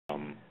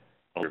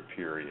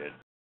period.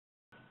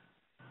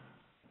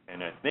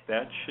 And I think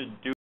that should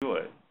do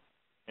it.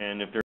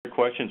 And if there are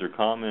questions or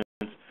comments,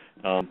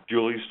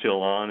 Julie's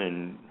still on,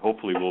 and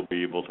hopefully we'll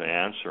be able to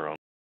answer them.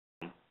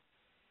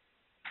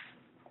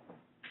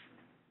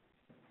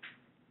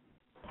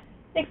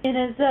 And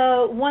as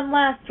one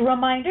last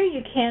reminder,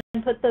 you can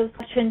put those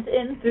questions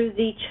in through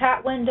the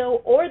chat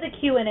window or the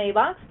Q&A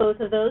box, both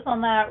of those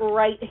on that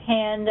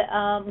right-hand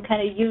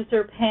kind of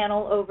user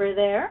panel over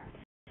there.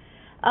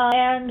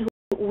 And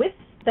with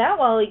that,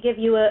 while I give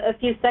you a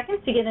few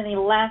seconds to get any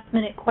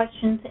last-minute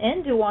questions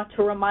in, do want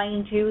to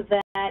remind you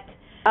that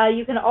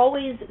you can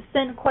always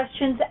send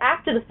questions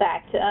after the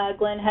fact.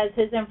 Glenn has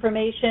his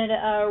information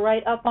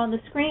right up on the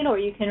screen, or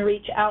you can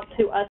reach out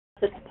to us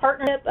at the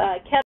partnership,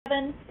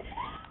 Kevin,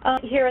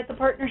 here at the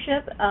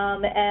partnership,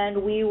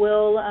 and we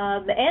will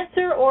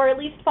answer or at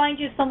least find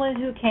you someone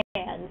who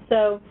can.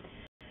 So,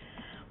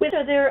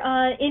 are there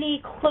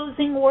any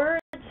closing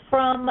words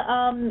from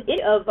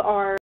any of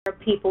our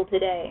people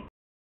today?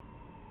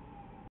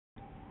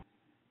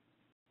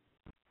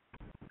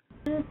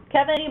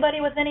 Kevin, anybody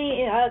with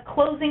any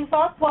closing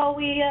thoughts while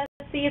we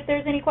see if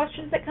there's any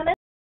questions that come in?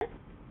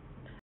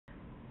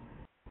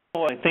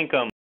 Well, I think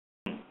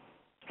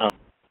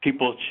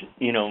people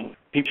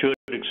should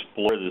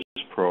explore this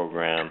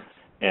program,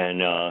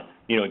 and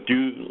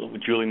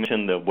Julie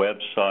mentioned the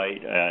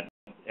website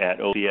at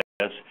OCS.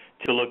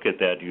 Take a look at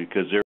that,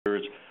 because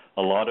there's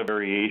a lot of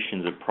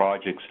variations of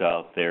projects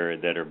out there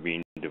that are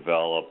being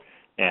developed,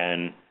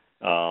 and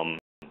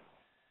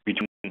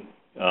between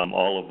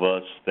all of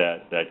us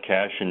that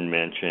Cashin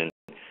mentioned,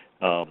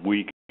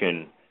 we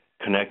can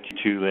connect you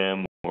to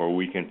them, or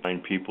we can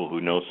find people who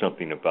know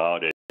something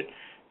about it,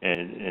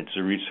 and it's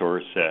a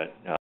resource that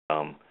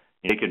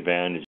you take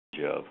advantage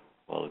of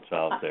while it's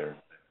out there.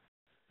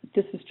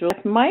 This is Julie.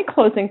 My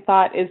closing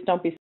thought is,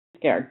 don't be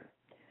scared.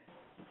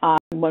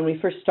 When we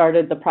first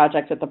started the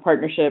project at the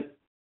partnership,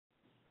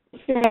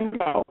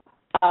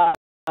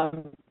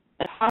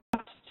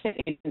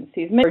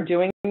 agencies are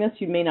doing this.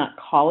 You may not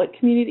call it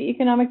community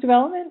economic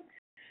development,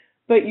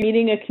 but you're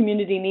meeting a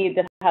community need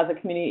that has a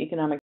community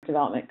economic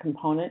development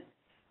component.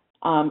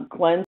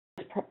 Glenn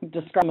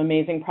described some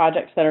amazing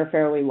projects that are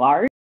fairly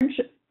large.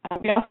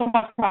 We also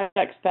have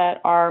projects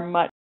that are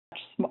much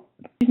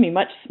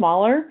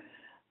smaller,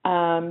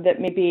 that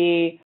may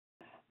be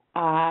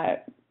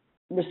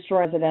restore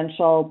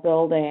residential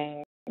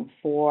building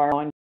for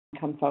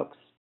low-income folks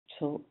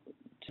to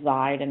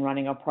reside and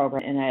running a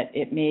program in it.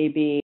 It may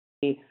be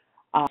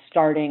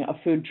starting a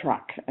food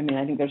truck. I mean,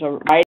 I think there's a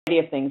variety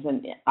of things,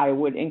 and I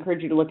would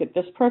encourage you to look at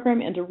this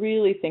program and to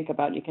really think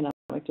about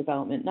economic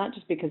development, not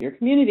just because of your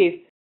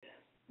communities,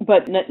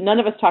 but none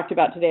of us talked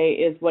about today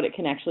is what it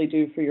can actually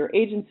do for your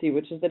agency,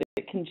 which is that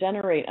it can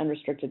generate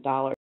unrestricted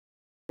dollars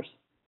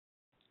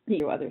to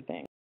do other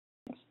things.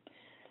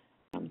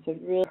 So I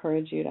really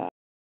encourage you to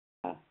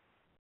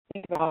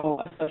think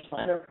about a social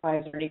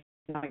enterprise or an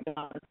economic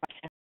development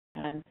project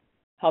and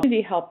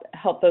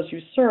help those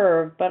you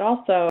serve, but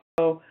also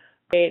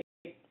create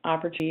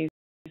opportunities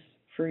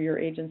for your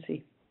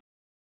agency.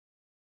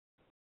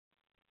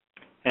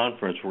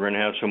 Conference, we're going to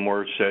have some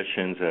more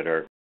sessions that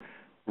are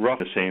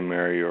roughly the same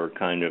area, or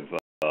kind of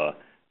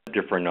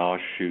different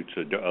offshoots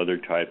of other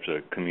types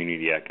of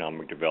community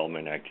economic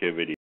development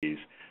activities.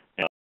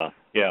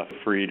 Yeah, feel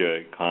free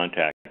to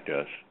contact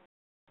us.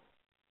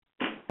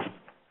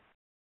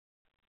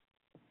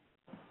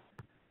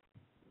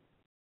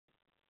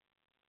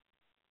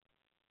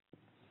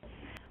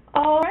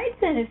 All right,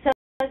 then. It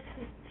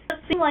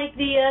seems like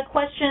the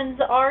questions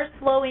are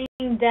slowing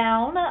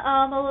down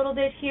a little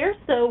bit here,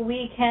 so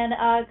we can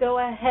go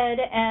ahead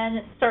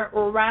and start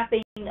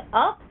wrapping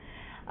up.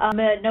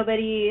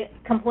 Nobody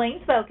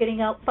complains about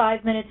getting out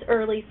 5 minutes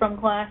early from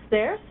class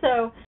there,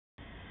 so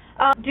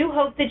do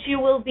hope that you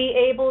will be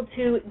able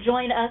to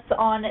join us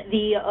on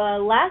the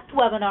last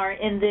webinar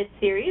in this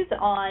series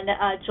on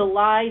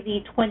July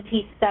the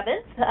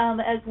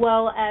 27th, as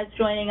well as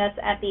joining us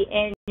at the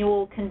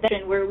annual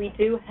convention, where we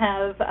do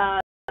have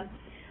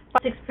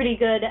 6 pretty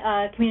good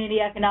community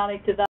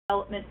economic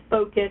development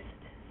focused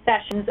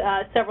sessions,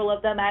 several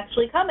of them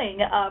actually coming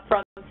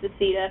from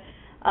CECD,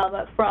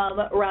 from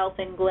Ralph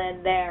and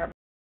Glenn there.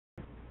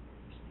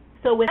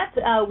 So with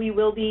that, we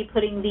will be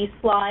putting these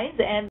slides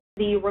and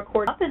the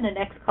recording up in the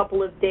next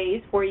couple of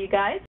days for you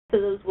guys, so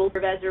those will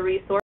serve as a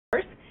resource.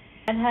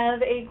 And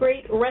have a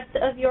great rest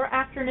of your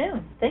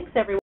afternoon. Thanks,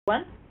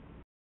 everyone.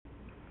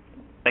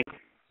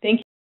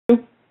 Thank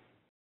you.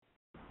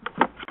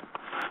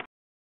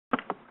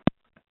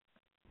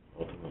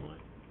 Ultimately.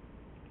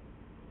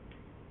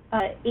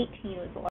 18 was the last.